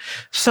find it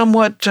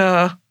somewhat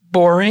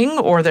boring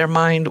or their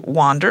mind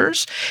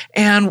wanders.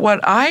 And what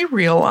I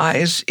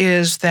realize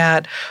is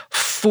that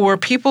for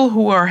people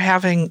who are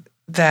having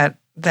that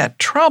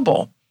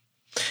trouble,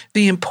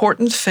 the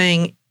important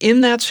thing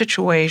in that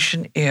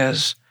situation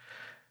is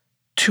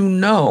to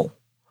know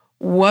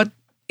what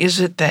is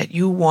it that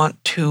you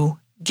want to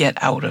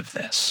get out of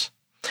this.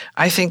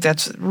 I think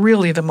that's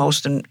really the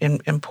most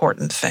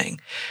important thing.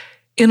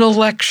 In a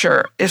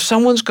lecture, if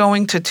someone's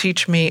going to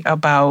teach me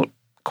about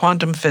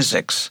quantum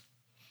physics,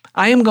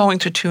 I am going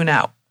to tune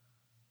out.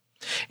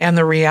 And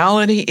the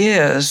reality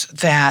is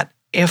that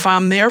if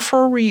I'm there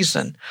for a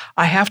reason,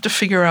 I have to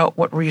figure out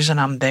what reason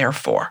I'm there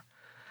for.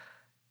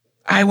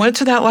 I went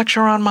to that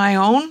lecture on my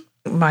own.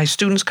 My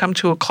students come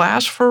to a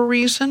class for a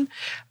reason.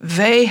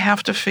 They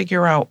have to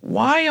figure out,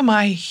 why am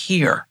I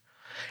here?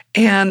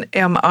 And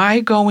am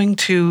I going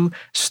to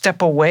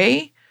step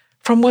away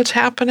from what's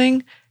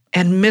happening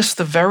and miss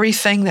the very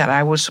thing that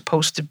I was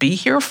supposed to be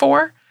here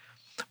for?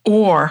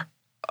 Or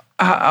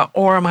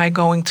am I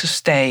going to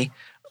stay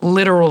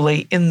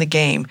literally in the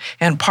game?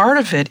 And part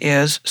of it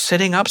is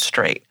sitting up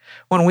straight.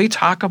 When we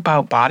talk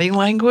about body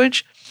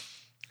language,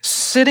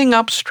 sitting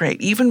up straight,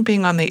 even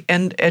being on the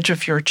edge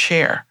of your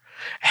chair,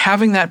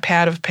 having that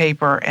pad of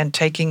paper and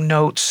taking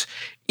notes,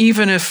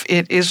 even if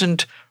it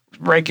isn't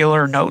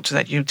regular notes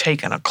that you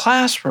take in a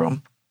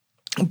classroom,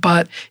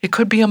 but it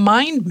could be a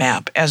mind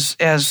map as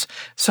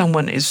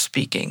someone is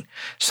speaking,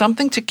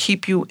 something to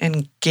keep you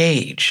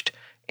engaged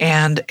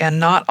and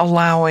not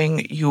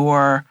allowing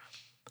your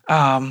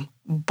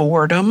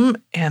boredom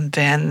and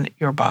then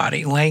your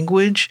body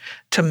language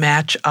to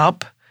match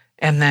up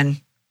and then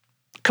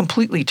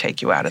completely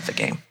take you out of the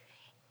game.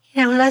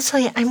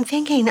 Leslie, I'm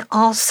thinking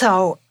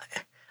also,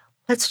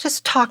 let's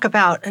just talk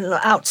about,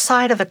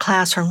 outside of the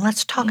classroom,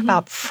 let's talk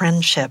about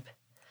friendship.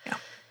 Yeah.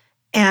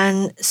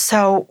 And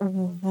so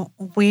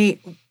we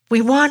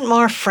want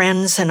more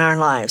friends in our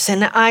lives.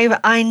 And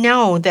I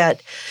know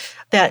that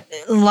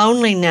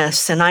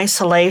loneliness and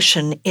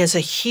isolation is a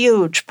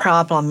huge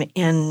problem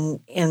in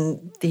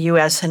the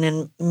U.S. and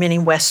in many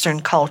Western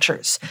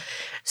cultures.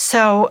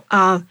 So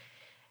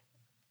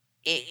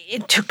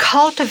to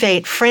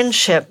cultivate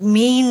friendship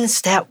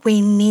means that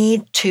we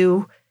need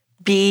to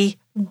be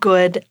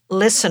good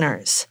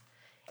listeners.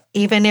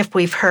 Even if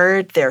we've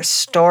heard their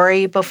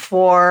story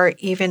before,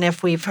 even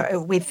if we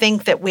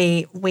think that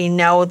we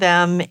know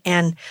them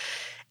and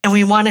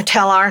we want to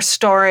tell our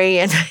story,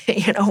 and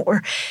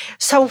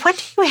so what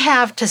do you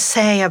have to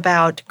say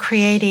about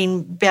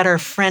creating better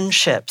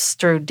friendships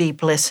through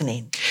deep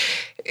listening?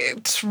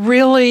 It's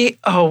really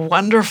a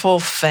wonderful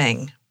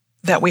thing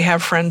that we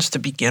have friends to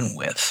begin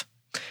with.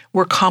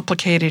 We're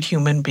complicated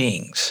human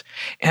beings,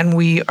 and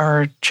we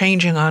are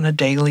changing on a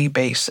daily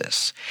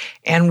basis.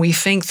 And we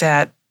think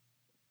that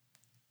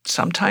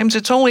sometimes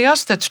it's only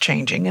us that's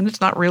changing, and it's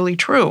not really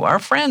true. Our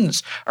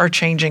friends are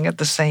changing at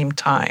the same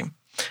time.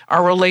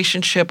 Our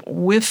relationship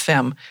with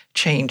them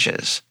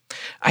changes.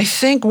 I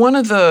think one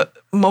of the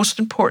most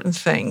important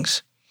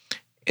things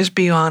is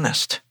be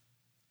honest.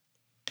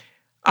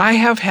 I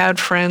have had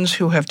friends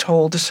who have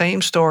told the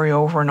same story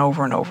over and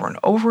over and over and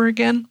over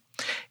again,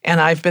 and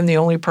I've been the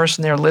only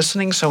person there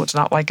listening, so it's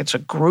not like it's a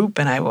group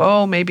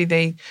and maybe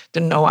they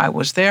didn't know I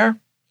was there.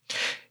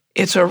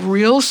 It's a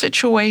real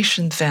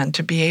situation then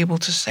to be able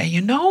to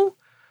say,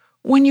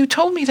 when you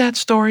told me that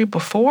story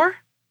before,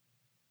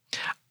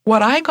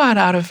 what I got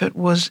out of it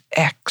was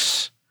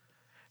X.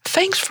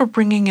 Thanks for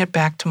bringing it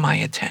back to my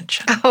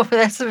attention. Oh,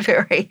 that's a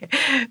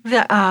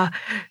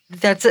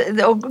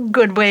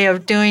good way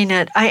of doing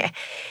it.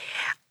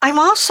 I'm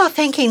also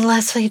thinking,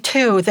 Leslie,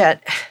 too,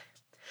 that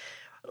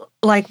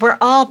we're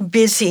all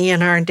busy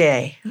in our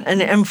day.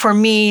 And for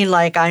me,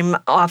 I'm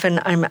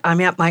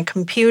at my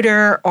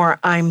computer, or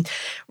I'm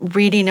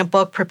reading a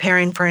book,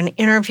 preparing for an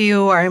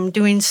interview, or I'm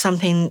doing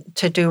something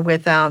to do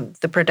with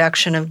the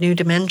production of New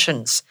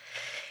Dimensions.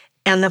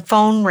 And the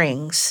phone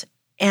rings,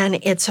 and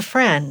it's a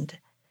friend.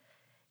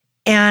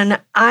 And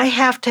I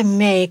have to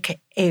make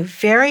a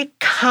very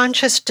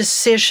conscious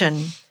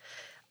decision.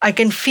 I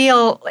can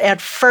feel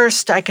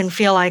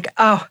like,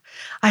 I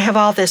have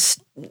all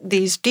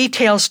these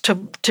details to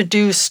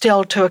do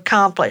still to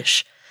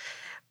accomplish.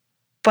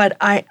 But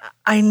I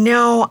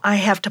know I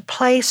have to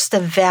place the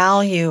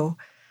value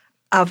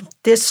of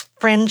this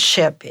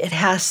friendship. It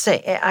has to,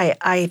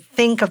 I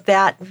think of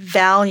that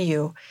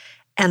value,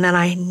 and then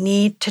I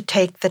need to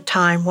take the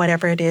time,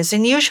 whatever it is.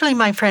 And usually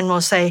my friend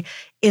will say,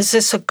 is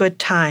this a good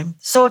time?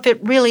 So if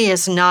it really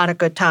is not a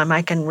good time,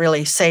 I can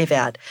really say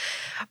that.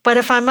 But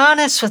if I'm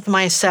honest with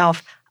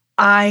myself,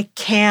 I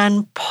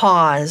can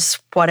pause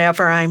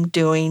whatever I'm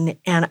doing,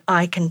 and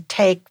I can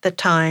take the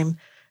time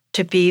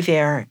to be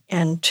there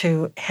and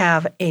to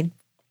have a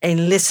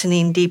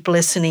deep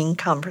listening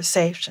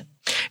conversation.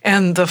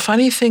 And the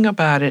funny thing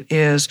about it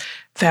is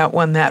that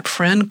when that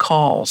friend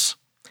calls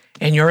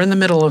and you're in the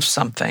middle of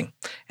something,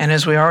 and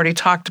as we already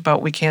talked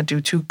about, we can't do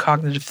two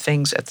cognitive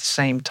things at the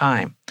same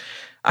time.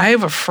 I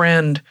have a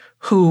friend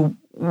who,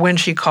 when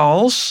she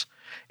calls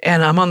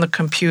and I'm on the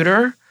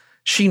computer,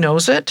 she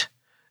knows it,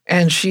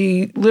 and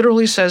she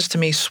literally says to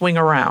me, swing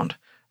around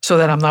so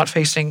that I'm not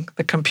facing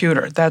the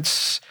computer.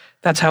 That's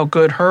how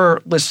good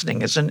her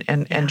listening is,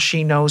 and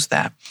she knows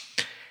that.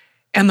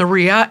 And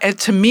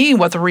to me,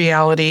 what the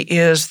reality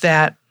is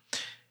that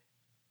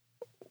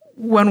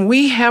when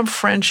we have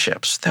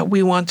friendships that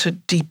we want to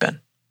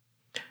deepen,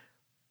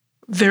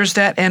 there's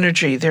that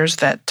energy, there's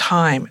that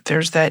time,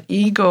 there's that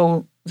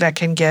ego that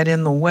can get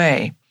in the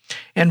way.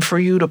 And for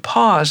you to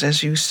pause,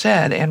 as you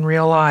said, and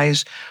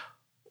realize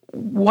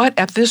what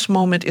at this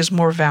moment is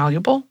more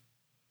valuable,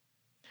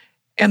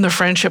 and the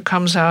friendship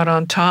comes out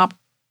on top,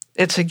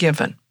 it's a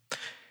given.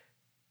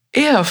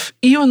 If,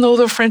 even though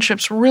the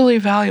friendship's really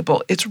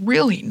valuable, it's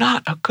really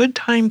not a good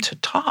time to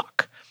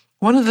talk,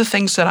 one of the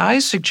things that I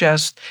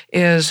suggest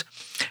is,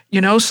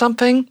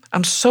 something,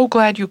 I'm so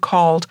glad you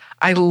called.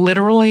 I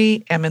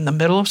literally am in the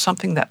middle of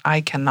something that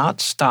I cannot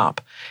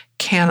stop.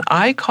 Can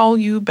I call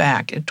you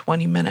back in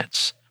 20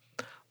 minutes?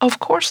 Of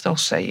course they'll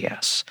say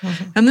yes.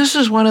 Mm-hmm. And this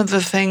is one of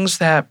the things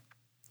that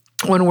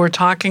when we're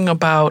talking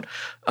about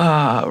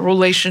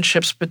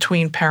relationships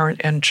between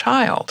parent and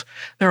child,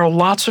 there are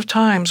lots of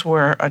times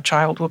where a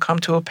child will come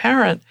to a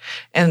parent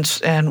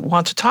and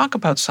want to talk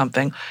about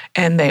something,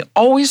 and they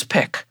always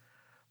pick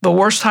the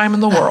worst time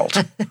in the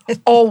world.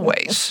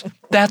 Always.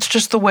 That's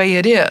just the way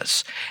it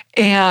is.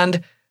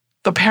 And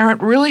the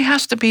parent really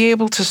has to be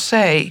able to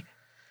say,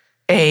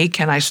 A,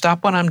 can I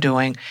stop what I'm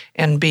doing?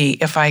 And B,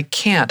 if I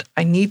can't,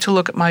 I need to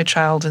look at my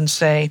child and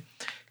say,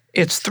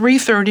 it's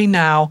 3:30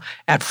 now.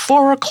 At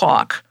 4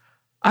 o'clock,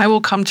 I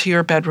will come to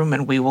your bedroom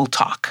and we will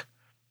talk.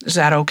 Is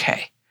that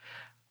okay?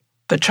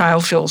 The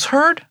child feels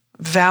heard,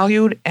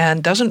 valued,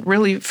 and doesn't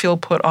really feel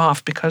put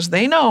off because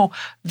they know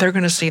they're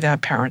going to see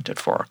that parent at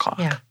 4 o'clock.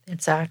 Yeah,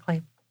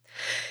 exactly.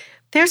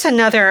 There's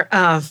another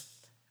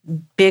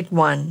big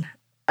one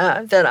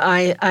that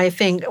I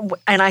think,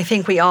 and I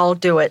think we all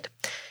do it,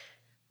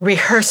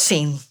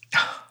 rehearsing.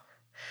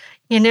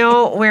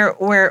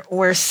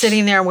 We're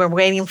sitting there, we're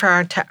waiting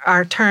for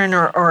our turn,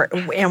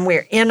 and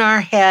we're in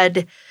our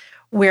head,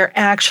 we're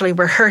actually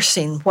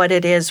rehearsing what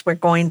it is we're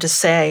going to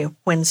say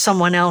when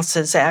someone else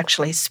is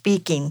actually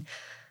speaking.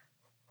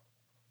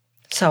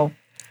 So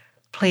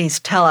please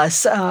tell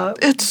us.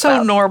 It's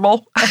so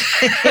normal.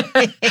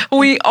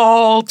 We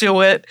all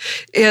do it.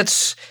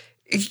 It's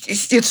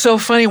so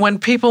funny when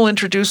people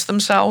introduce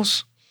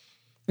themselves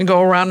and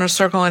go around in a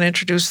circle and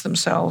introduce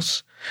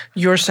themselves.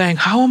 You're saying,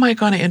 how am I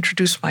going to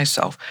introduce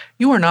myself?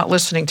 You are not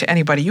listening to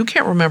anybody. You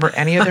can't remember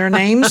any of their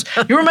names.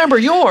 You remember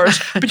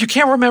yours, but you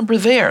can't remember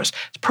theirs.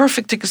 It's a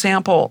perfect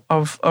example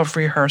of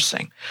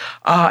rehearsing.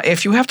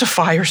 If you have to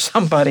fire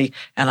somebody,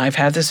 and I've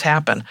had this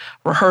happen,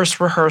 rehearse.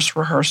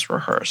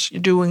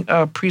 You're doing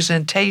a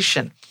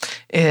presentation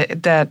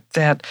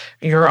that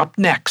you're up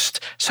next.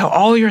 So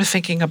all you're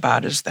thinking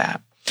about is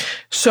that.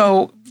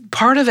 So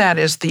part of that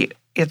is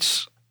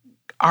it's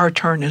our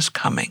turn is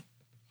coming.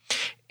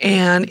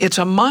 And it's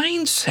a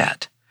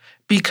mindset,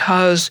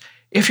 because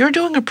if you're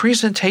doing a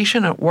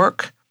presentation at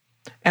work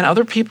and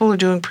other people are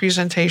doing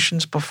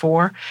presentations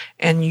before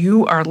and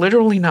you are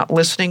literally not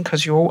listening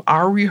because you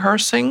are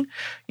rehearsing,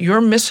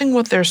 you're missing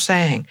what they're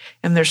saying.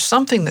 And there's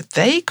something that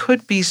they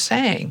could be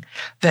saying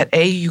that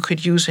A, you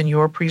could use in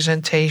your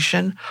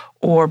presentation,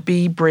 or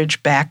B,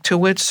 bridge back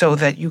to it so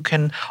that you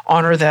can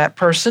honor that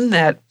person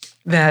that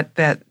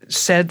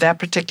said that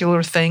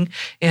particular thing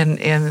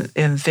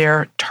in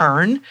their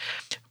turn.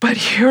 But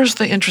here's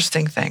the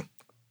interesting thing.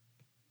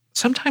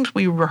 Sometimes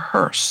we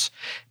rehearse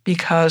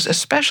because,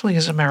 especially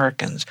as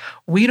Americans,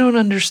 we don't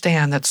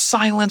understand that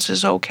silence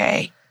is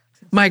okay.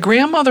 My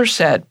grandmother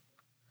said,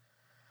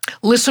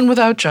 listen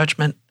without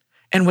judgment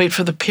and wait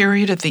for the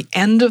period at the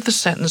end of the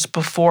sentence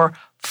before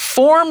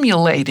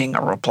formulating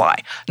a reply.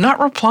 Not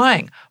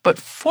replying, but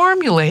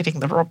formulating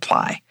the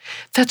reply.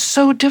 That's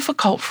so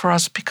difficult for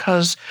us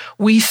because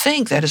we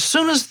think that as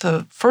soon as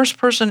the first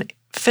person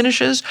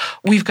finishes,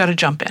 we've got to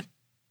jump in.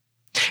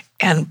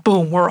 And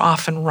boom, we're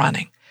off and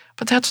running.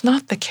 But that's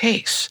not the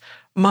case.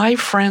 My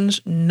friends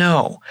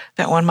know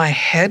that when my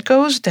head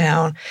goes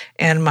down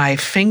and my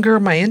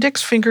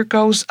index finger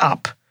goes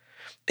up,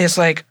 it's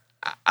like,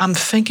 I'm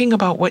thinking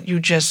about what you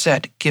just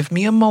said. Give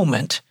me a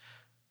moment,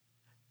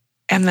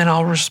 and then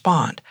I'll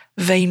respond.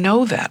 They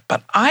know that,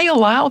 but I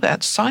allow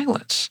that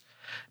silence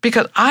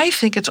because I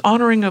think it's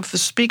honoring of the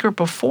speaker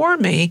before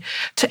me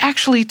to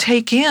actually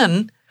take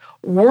in,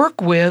 work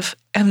with,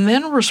 and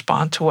then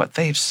respond to what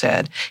they've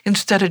said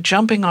instead of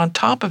jumping on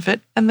top of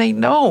it, and they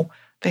know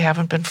they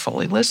haven't been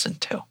fully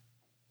listened to.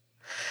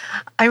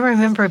 I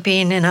remember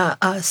being in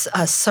a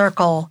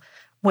circle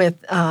with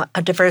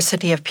a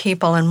diversity of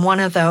people, and one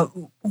of the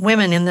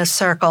women in this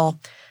circle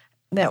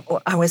that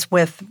I was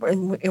with,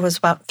 it was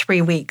about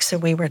 3 weeks that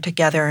we were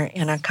together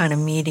in a kind of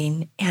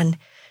meeting, and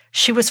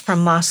she was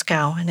from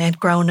Moscow and had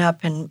grown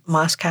up in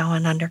Moscow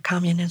and under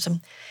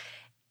communism.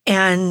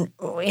 And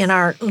in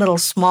our little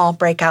small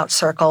breakout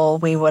circle,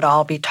 we would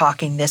all be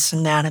talking this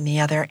and that and the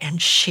other,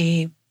 and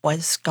she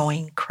was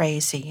going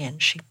crazy. And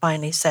she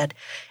finally said,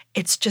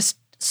 it's just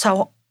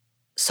so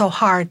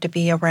hard to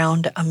be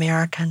around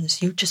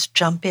Americans. You just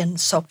jump in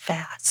so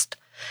fast.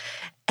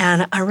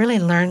 And I really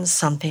learned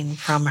something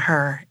from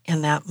her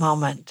in that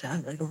moment,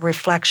 a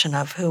reflection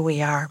of who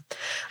we are.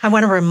 I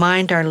want to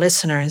remind our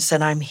listeners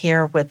that I'm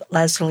here with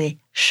Leslie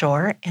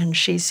Shore, and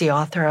she's the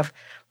author of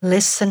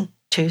Listen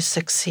to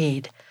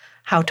Succeed: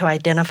 How to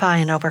Identify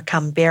and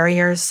Overcome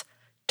Barriers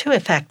to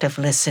Effective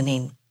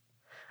Listening.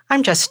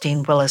 I'm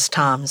Justine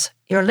Willis-Toms.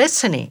 You're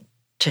listening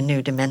to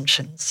New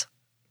Dimensions.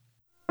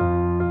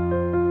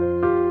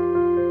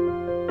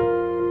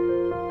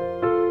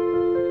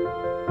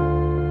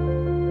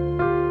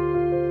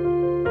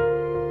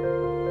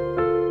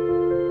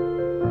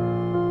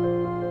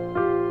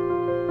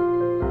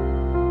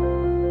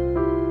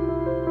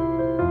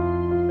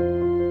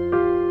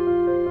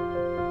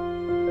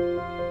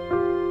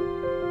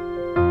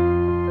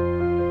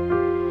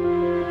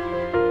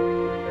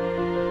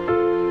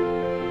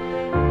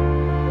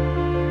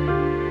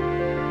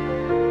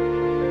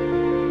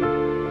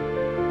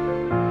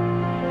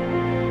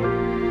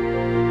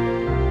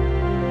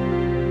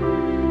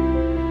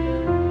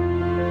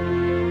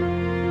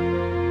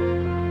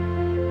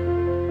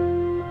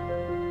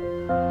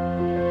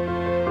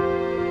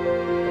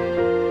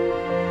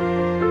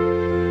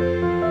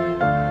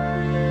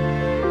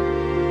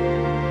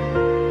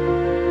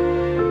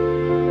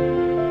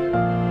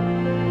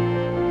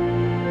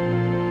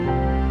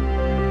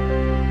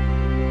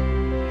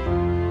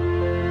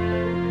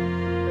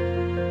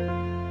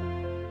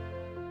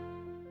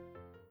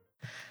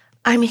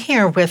 I'm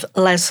here with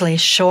Leslie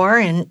Shore,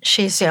 and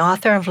she's the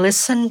author of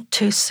Listen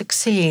to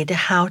Succeed: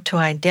 How to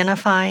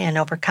Identify and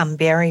Overcome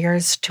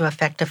Barriers to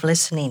Effective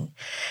Listening.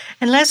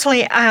 And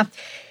Leslie,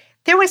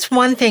 there was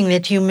one thing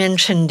that you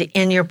mentioned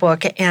in your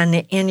book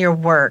and in your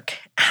work.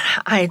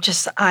 I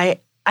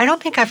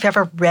don't think I've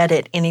ever read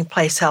it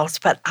anyplace else,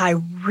 but I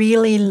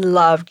really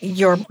loved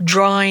your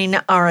drawing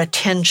our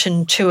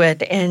attention to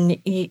it. And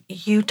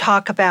you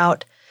talk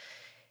about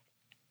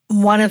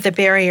one of the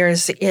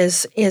barriers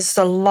is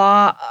the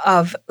law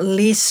of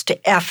least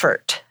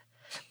effort.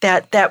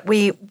 That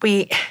we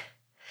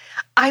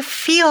I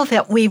feel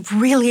that we've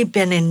really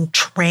been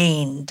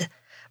entrained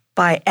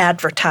by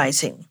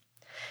advertising.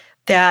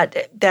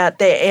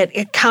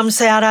 It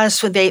comes at us.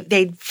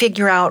 They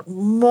figure out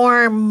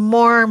more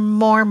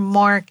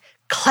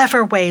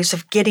clever ways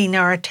of getting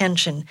our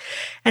attention,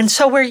 and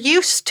so we're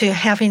used to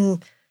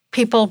having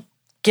people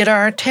get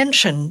our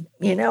attention,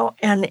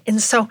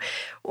 And so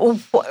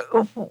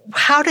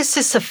how does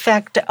this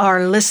affect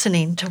our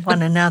listening to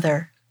one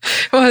another?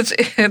 Well,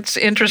 it's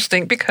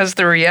interesting because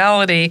the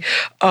reality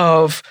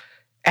of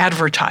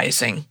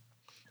advertising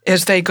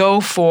is they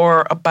go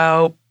for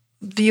about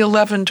the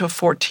 11 to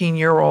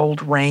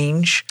 14-year-old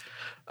range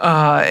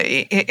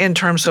in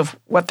terms of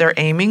what they're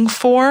aiming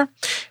for.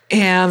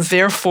 And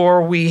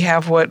therefore, we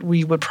have what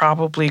we would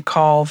probably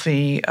call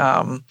the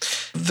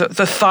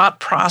thought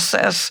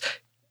process.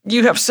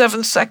 You have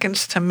 7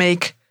 seconds to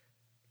make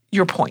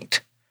your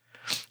point.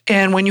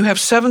 And when you have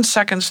 7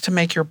 seconds to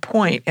make your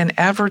point in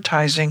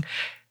advertising,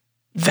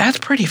 that's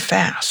pretty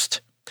fast.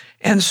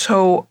 And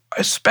so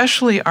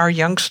especially our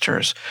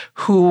youngsters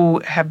who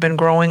have been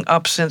growing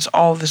up since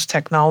all this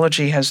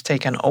technology has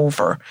taken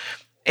over,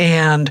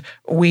 and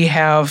we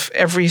have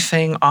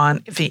everything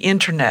on the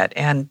internet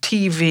and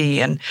TV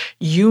and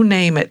you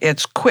name it,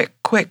 it's quick,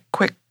 quick,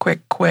 quick,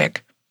 quick,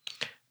 quick.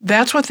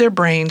 That's what their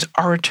brains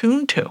are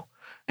attuned to.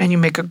 And you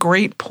make a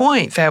great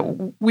point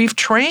that we've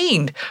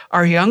trained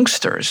our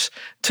youngsters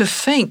to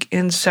think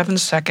in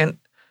 7-second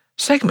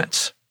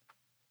segments.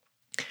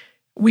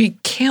 We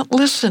can't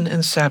listen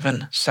in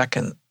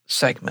 7-second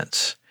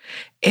segments.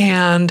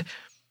 And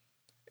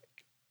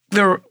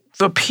the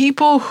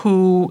people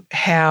who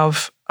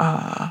have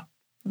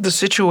the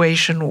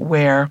situation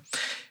where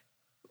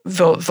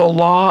the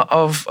law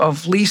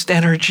of least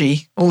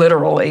energy,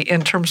 literally,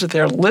 in terms of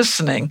their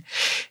listening,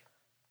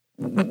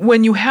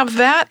 when you have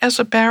that as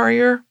a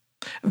barrier,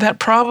 that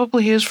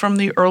probably is from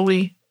the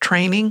early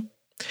training.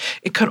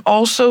 It could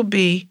also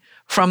be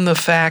from the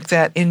fact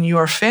that in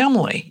your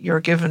family, your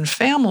given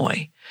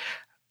family,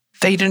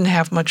 they didn't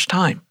have much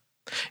time.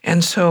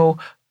 And so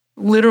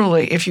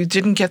literally, if you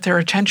didn't get their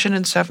attention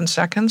in 7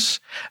 seconds,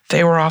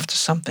 they were off to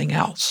something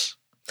else.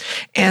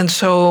 And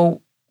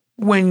so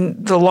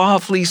when the law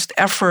of least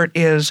effort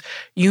is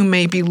you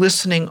may be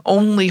listening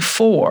only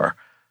for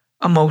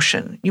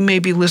emotion, you may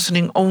be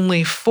listening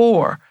only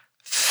for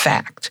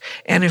fact.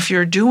 And if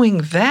you're doing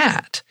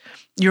that,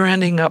 you're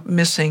ending up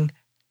missing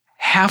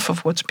half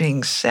of what's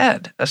being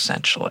said,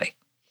 essentially.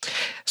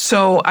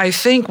 So I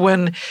think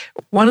one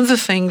of the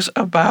things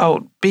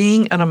about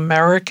being an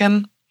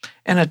American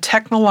in a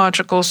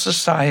technological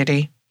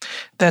society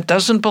that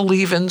doesn't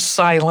believe in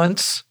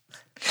silence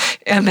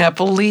and that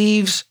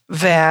believes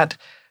that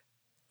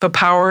the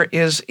power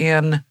is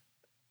in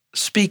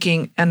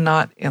speaking and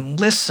not in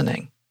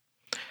listening,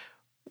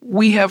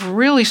 we have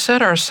really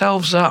set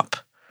ourselves up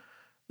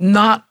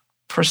not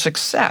for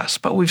success,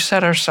 but we've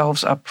set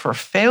ourselves up for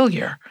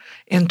failure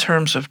in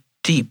terms of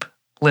deep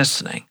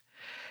listening.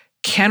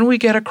 Can we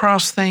get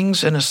across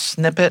things in a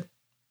snippet,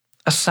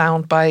 a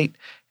soundbite?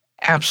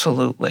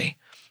 Absolutely.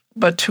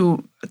 But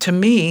to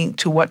me,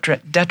 to what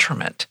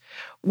detriment?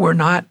 We're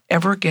not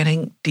ever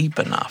getting deep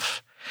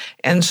enough.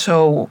 And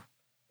so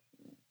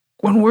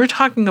when we're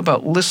talking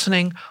about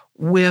listening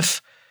within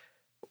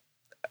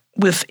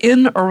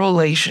a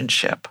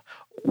relationship,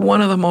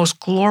 one of the most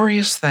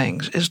glorious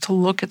things is to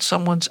look at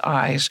someone's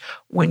eyes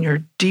when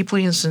you're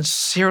deeply and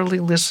sincerely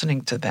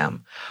listening to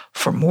them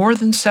for more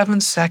than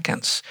 7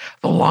 seconds.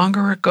 The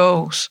longer it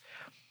goes,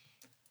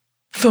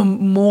 the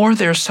more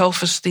their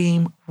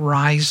self-esteem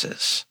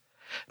rises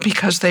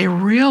because they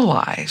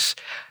realize,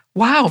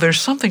 wow,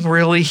 there's something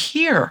really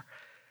here.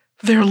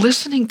 They're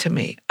listening to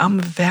me. I'm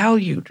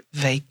valued.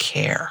 They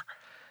care.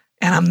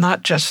 And I'm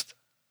not just,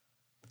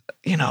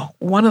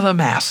 one of the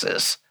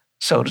masses,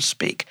 so to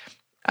speak.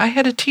 I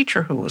had a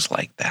teacher who was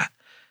like that.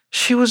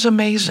 She was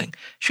amazing.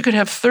 She could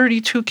have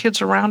 32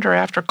 kids around her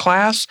after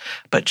class,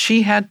 but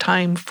she had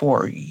time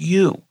for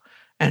you.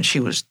 And she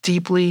was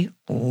deeply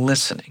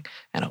listening.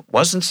 And it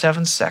wasn't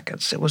 7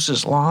 seconds. It was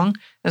as long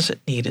as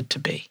it needed to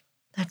be.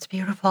 That's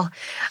beautiful.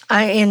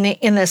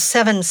 In the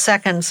 7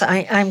 seconds,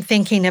 I'm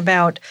thinking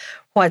about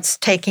what's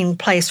taking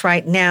place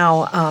right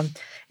now.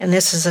 And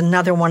this is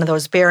another one of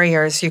those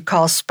barriers you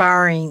call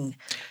sparring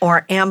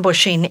or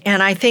ambushing.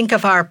 And I think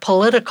of our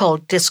political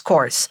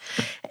discourse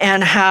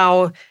and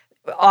how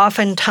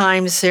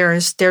oftentimes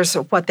there's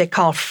what they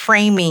call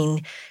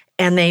framing,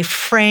 and they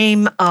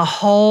frame a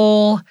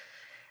whole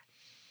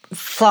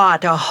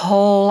thought, a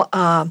whole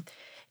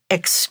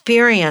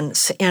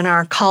experience in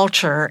our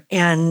culture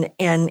and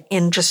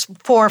in just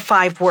 4 or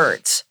 5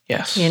 words.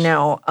 Yes.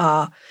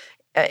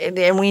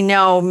 And we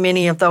know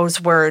many of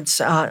those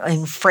words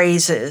in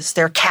phrases.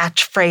 They're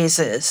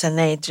catchphrases, and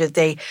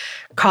they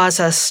cause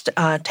us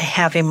to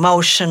have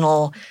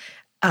emotional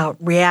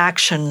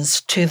reactions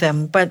to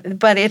them.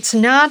 But it's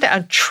not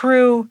a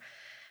true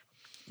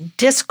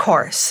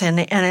discourse, and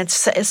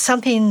it's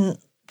something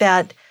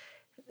that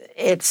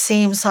it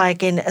seems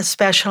like,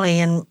 especially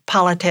in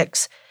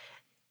politics,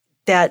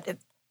 that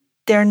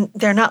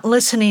they're not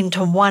listening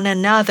to one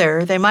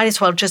another. They might as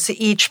well just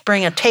each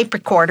bring a tape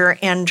recorder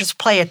and just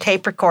play a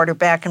tape recorder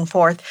back and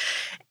forth.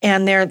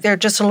 And they're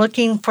just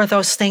looking for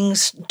those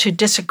things to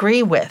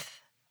disagree with.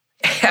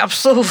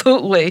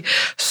 Absolutely.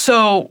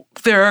 So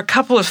there are a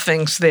couple of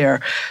things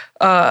there.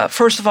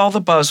 First of all,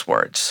 the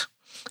buzzwords.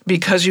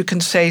 because you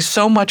can say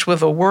so much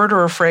with a word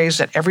or a phrase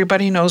that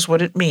everybody knows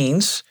what it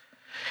means.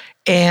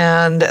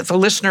 And the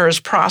listener is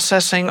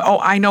processing, oh,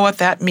 I know what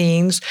that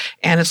means.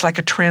 And it's like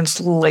a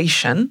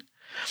translation.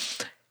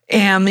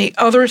 And the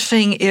other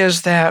thing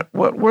is that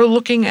what we're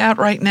looking at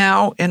right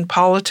now in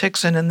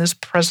politics and in this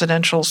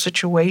presidential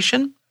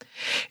situation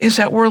is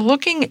that we're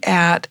looking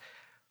at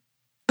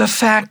the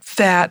fact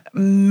that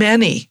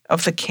many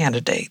of the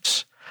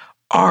candidates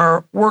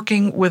are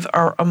working with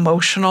our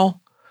emotional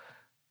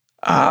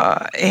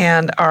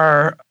and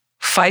our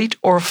fight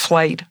or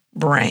flight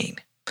brain.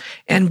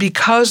 And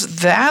because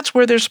that's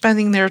where they're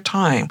spending their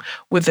time,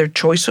 with their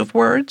choice of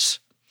words,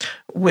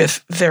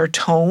 with their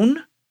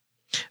tone,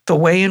 the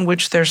way in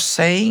which they're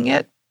saying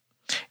it,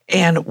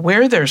 and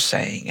where they're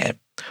saying it,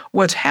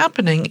 what's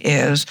happening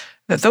is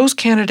that those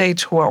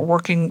candidates who are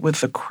working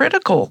with the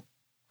critical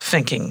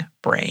thinking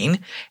brain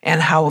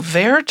and how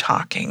they're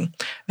talking,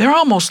 they're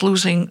almost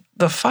losing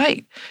the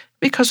fight.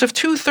 Because if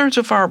 2/3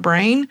 of our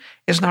brain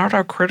is not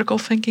our critical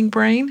thinking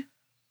brain,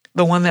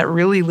 the one that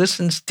really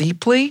listens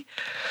deeply,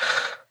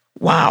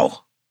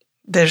 wow,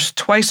 there's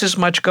twice as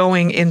much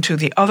going into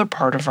the other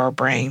part of our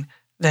brain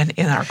than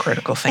in our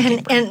critical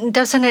thinking brain. And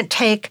doesn't it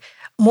take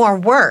more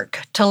work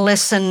to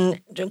listen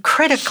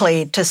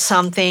critically to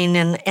something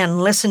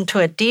and listen to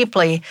it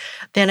deeply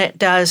than it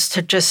does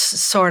to just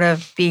sort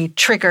of be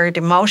triggered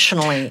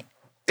emotionally?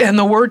 And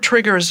the word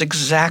trigger is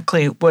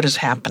exactly what is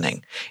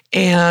happening.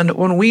 And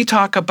when we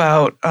talk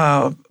about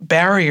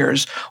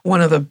barriers,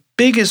 one of the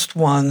biggest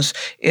ones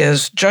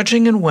is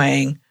judging and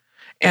weighing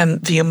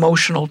and the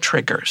emotional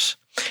triggers.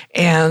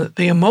 And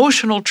the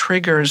emotional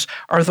triggers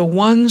are the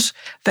ones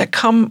that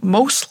come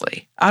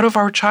mostly out of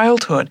our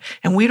childhood,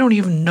 and we don't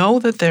even know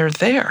that they're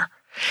there.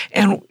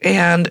 And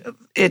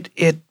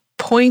it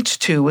points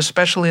to,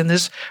 especially in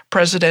this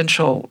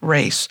presidential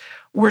race,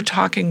 we're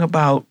talking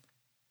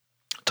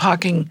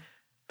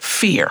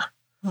fear.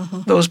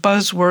 Mm-hmm. Those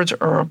buzzwords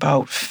are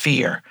about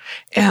fear.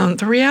 And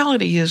the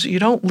reality is you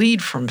don't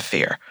lead from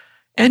fear.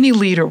 Any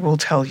leader will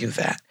tell you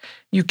that.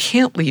 You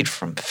can't lead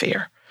from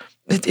fear.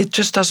 It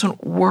just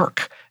doesn't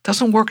work. It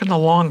doesn't work in the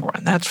long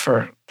run. That's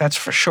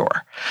for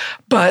sure.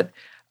 But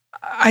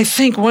I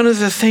think one of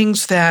the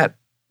things that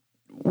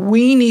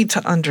we need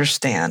to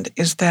understand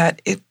is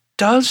that it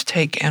does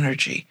take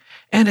energy,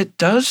 and it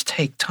does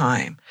take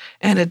time,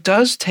 and it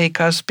does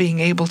take us being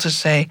able to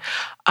say,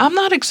 I'm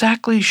not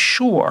exactly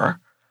sure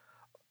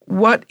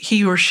what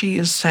he or she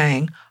is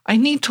saying. I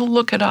need to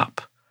look it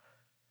up.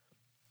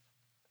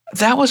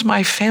 That was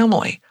my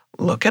family.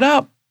 Look it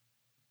up.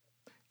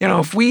 You know,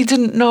 if we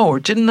didn't know or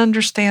didn't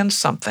understand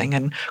something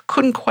and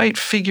couldn't quite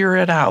figure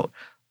it out,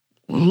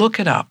 look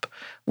it up.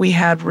 We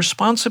had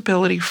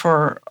responsibility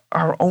for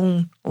our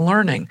own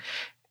learning.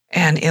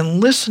 And in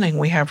listening,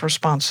 we have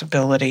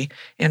responsibility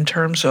in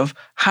terms of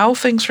how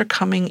things are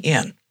coming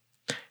in.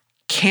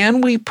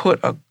 Can we put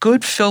a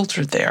good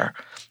filter there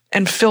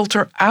and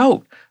filter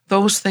out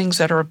those things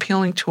that are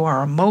appealing to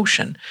our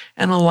emotion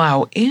and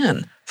allow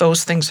in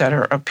those things that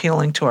are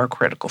appealing to our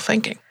critical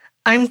thinking?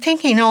 I'm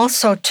thinking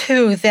also,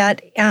 too,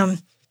 that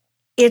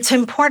it's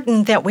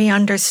important that we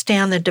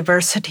understand the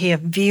diversity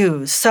of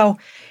views. So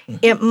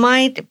it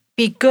might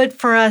be good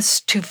for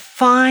us to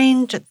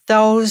find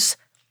those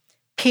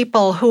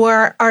people who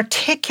are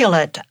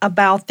articulate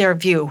about their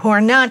view, who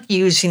are not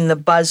using the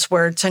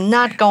buzzwords and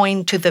not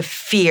going to the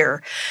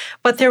fear,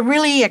 but they're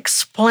really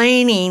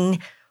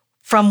explaining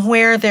from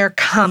where they're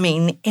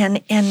coming,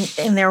 and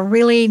they're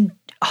really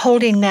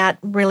holding that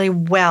really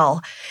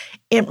well.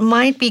 It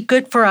might be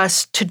good for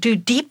us to do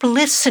deep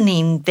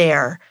listening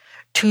there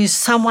to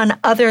someone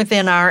other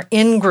than our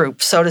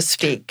in-group, so to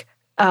speak,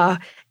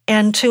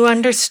 and to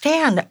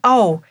understand,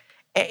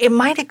 it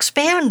might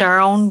expand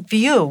our own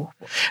view.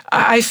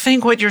 I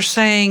think what you're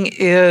saying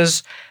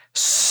is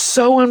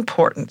so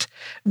important.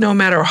 No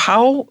matter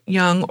how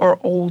young or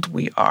old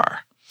we are,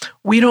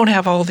 we don't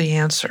have all the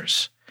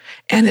answers.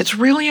 And it's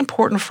really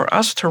important for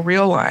us to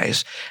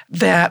realize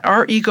that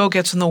our ego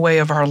gets in the way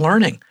of our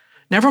learning.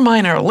 Never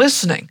mind our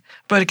listening,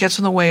 but it gets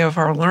in the way of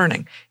our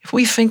learning. If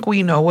we think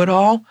we know it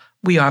all,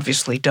 we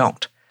obviously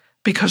don't,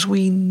 because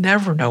we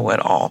never know it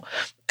all.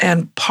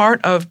 And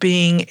part of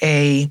being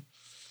they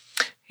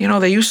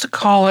used to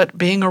call it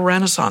being a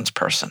Renaissance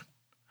person.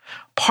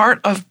 Part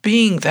of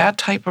being that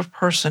type of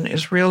person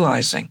is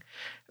realizing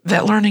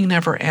that learning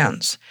never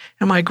ends.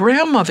 And my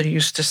grandmother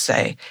used to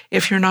say,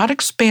 if you're not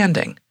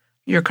expanding,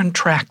 you're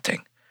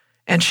contracting.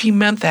 And she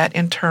meant that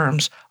in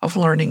terms of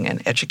learning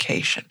and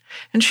education.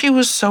 And she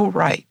was so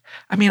right.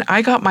 I mean,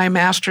 I got my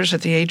master's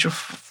at the age of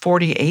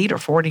 48 or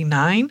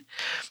 49,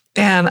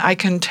 and I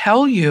can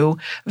tell you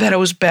that it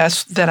was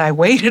best that I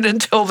waited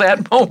until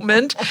that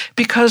moment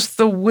because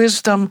the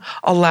wisdom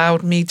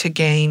allowed me to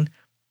gain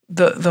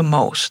the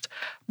most.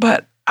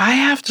 But I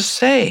have to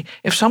say,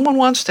 if someone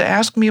wants to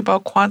ask me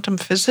about quantum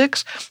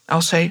physics,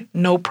 I'll say,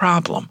 no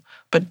problem,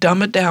 but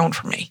dumb it down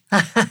for me,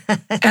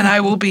 and I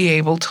will be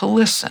able to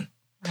listen.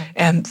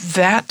 And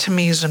that, to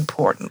me, is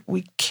important.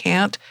 We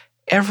can't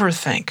ever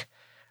think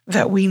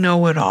that we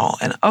know it all,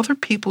 and other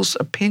people's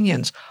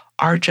opinions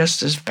are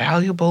just as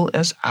valuable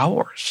as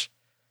ours.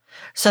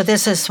 So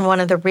this is one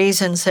of the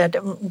reasons that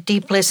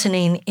deep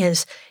listening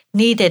is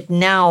needed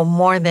now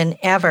more than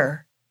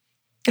ever.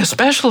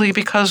 Especially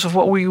because of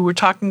what we were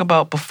talking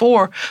about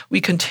before, we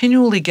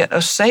continually get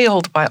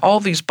assailed by all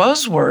these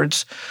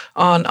buzzwords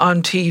on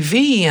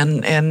TV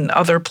and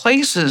other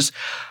places.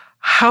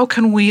 How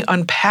can we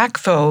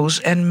unpack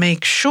those and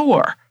make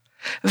sure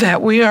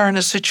that we are in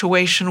a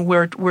situation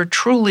where we're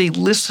truly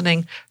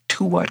listening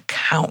to what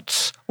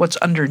counts, what's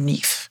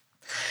underneath?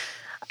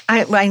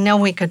 I know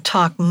we could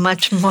talk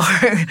much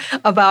more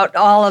about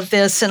all of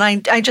this, and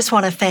I just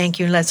want to thank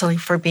you, Leslie,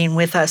 for being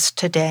with us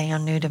today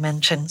on New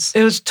Dimensions.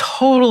 It was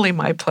totally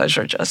my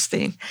pleasure,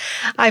 Justine.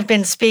 I've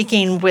been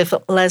speaking with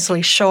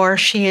Leslie Shore.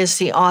 She is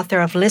the author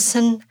of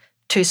Listen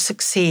to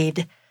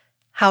Succeed: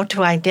 How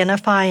to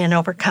Identify and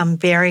Overcome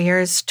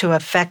Barriers to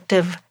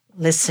Effective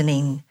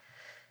Listening.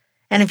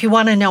 And if you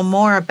want to know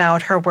more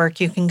about her work,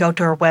 you can go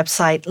to her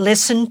website,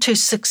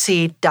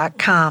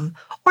 listentosucceed.com,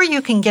 or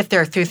you can get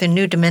there through the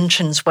New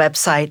Dimensions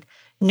website,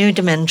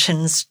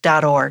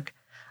 newdimensions.org.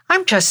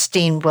 I'm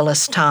Justine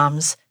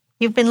Willis-Toms.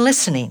 You've been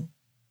listening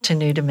to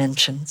New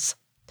Dimensions.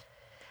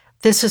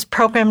 This is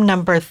program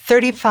number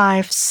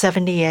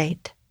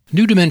 3578.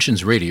 New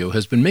Dimensions Radio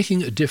has been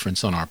making a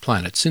difference on our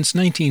planet since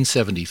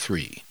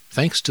 1973,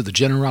 thanks to the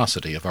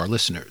generosity of our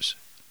listeners.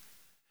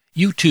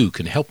 You too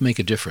can help make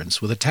a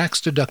difference with a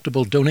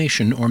tax-deductible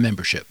donation or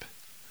membership.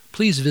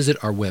 Please visit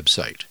our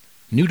website,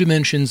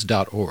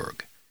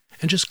 newdimensions.org,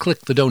 and just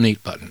click the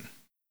Donate button.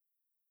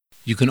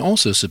 You can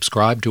also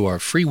subscribe to our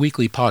free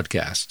weekly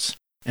podcasts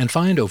and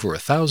find over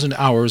 1,000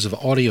 hours of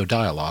audio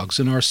dialogues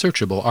in our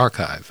searchable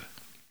archive.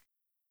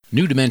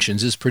 New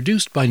Dimensions is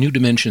produced by New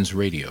Dimensions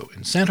Radio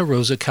in Santa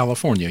Rosa,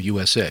 California,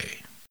 USA.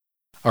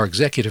 Our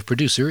executive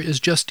producer is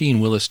Justine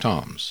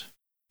Willis-Toms.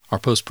 Our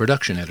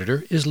post-production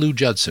editor is Lou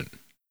Judson.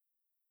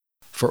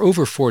 For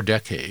over 4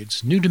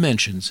 decades, New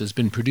Dimensions has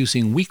been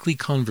producing weekly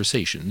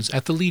conversations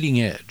at the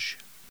leading edge.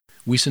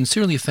 We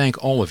sincerely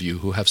thank all of you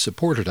who have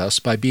supported us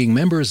by being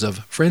members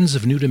of Friends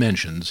of New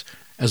Dimensions,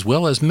 as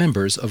well as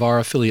members of our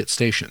affiliate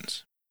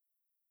stations.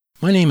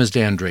 My name is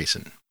Dan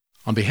Drayson.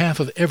 On behalf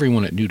of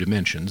everyone at New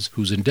Dimensions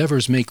whose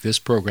endeavors make this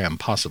program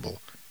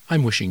possible,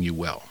 I'm wishing you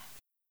well.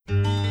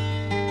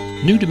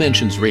 New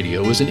Dimensions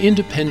Radio is an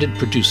independent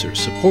producer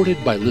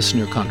supported by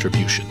listener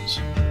contributions.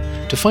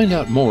 To find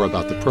out more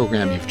about the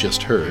program you've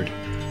just heard,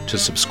 to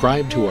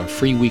subscribe to our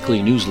free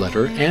weekly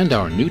newsletter and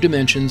our New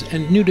Dimensions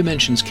and New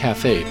Dimensions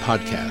Cafe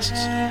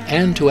podcasts,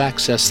 and to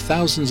access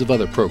thousands of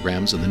other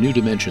programs in the New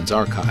Dimensions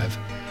archive,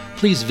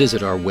 please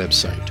visit our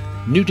website,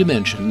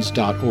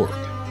 newdimensions.org.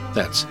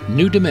 That's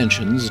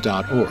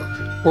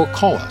newdimensions.org. Or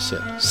call us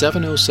at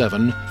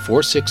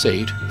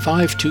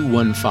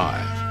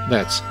 707-468-5215.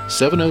 That's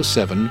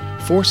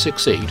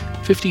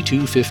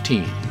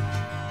 707-468-5215.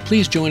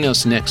 Please join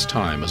us next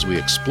time as we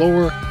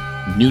explore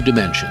New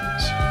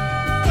Dimensions.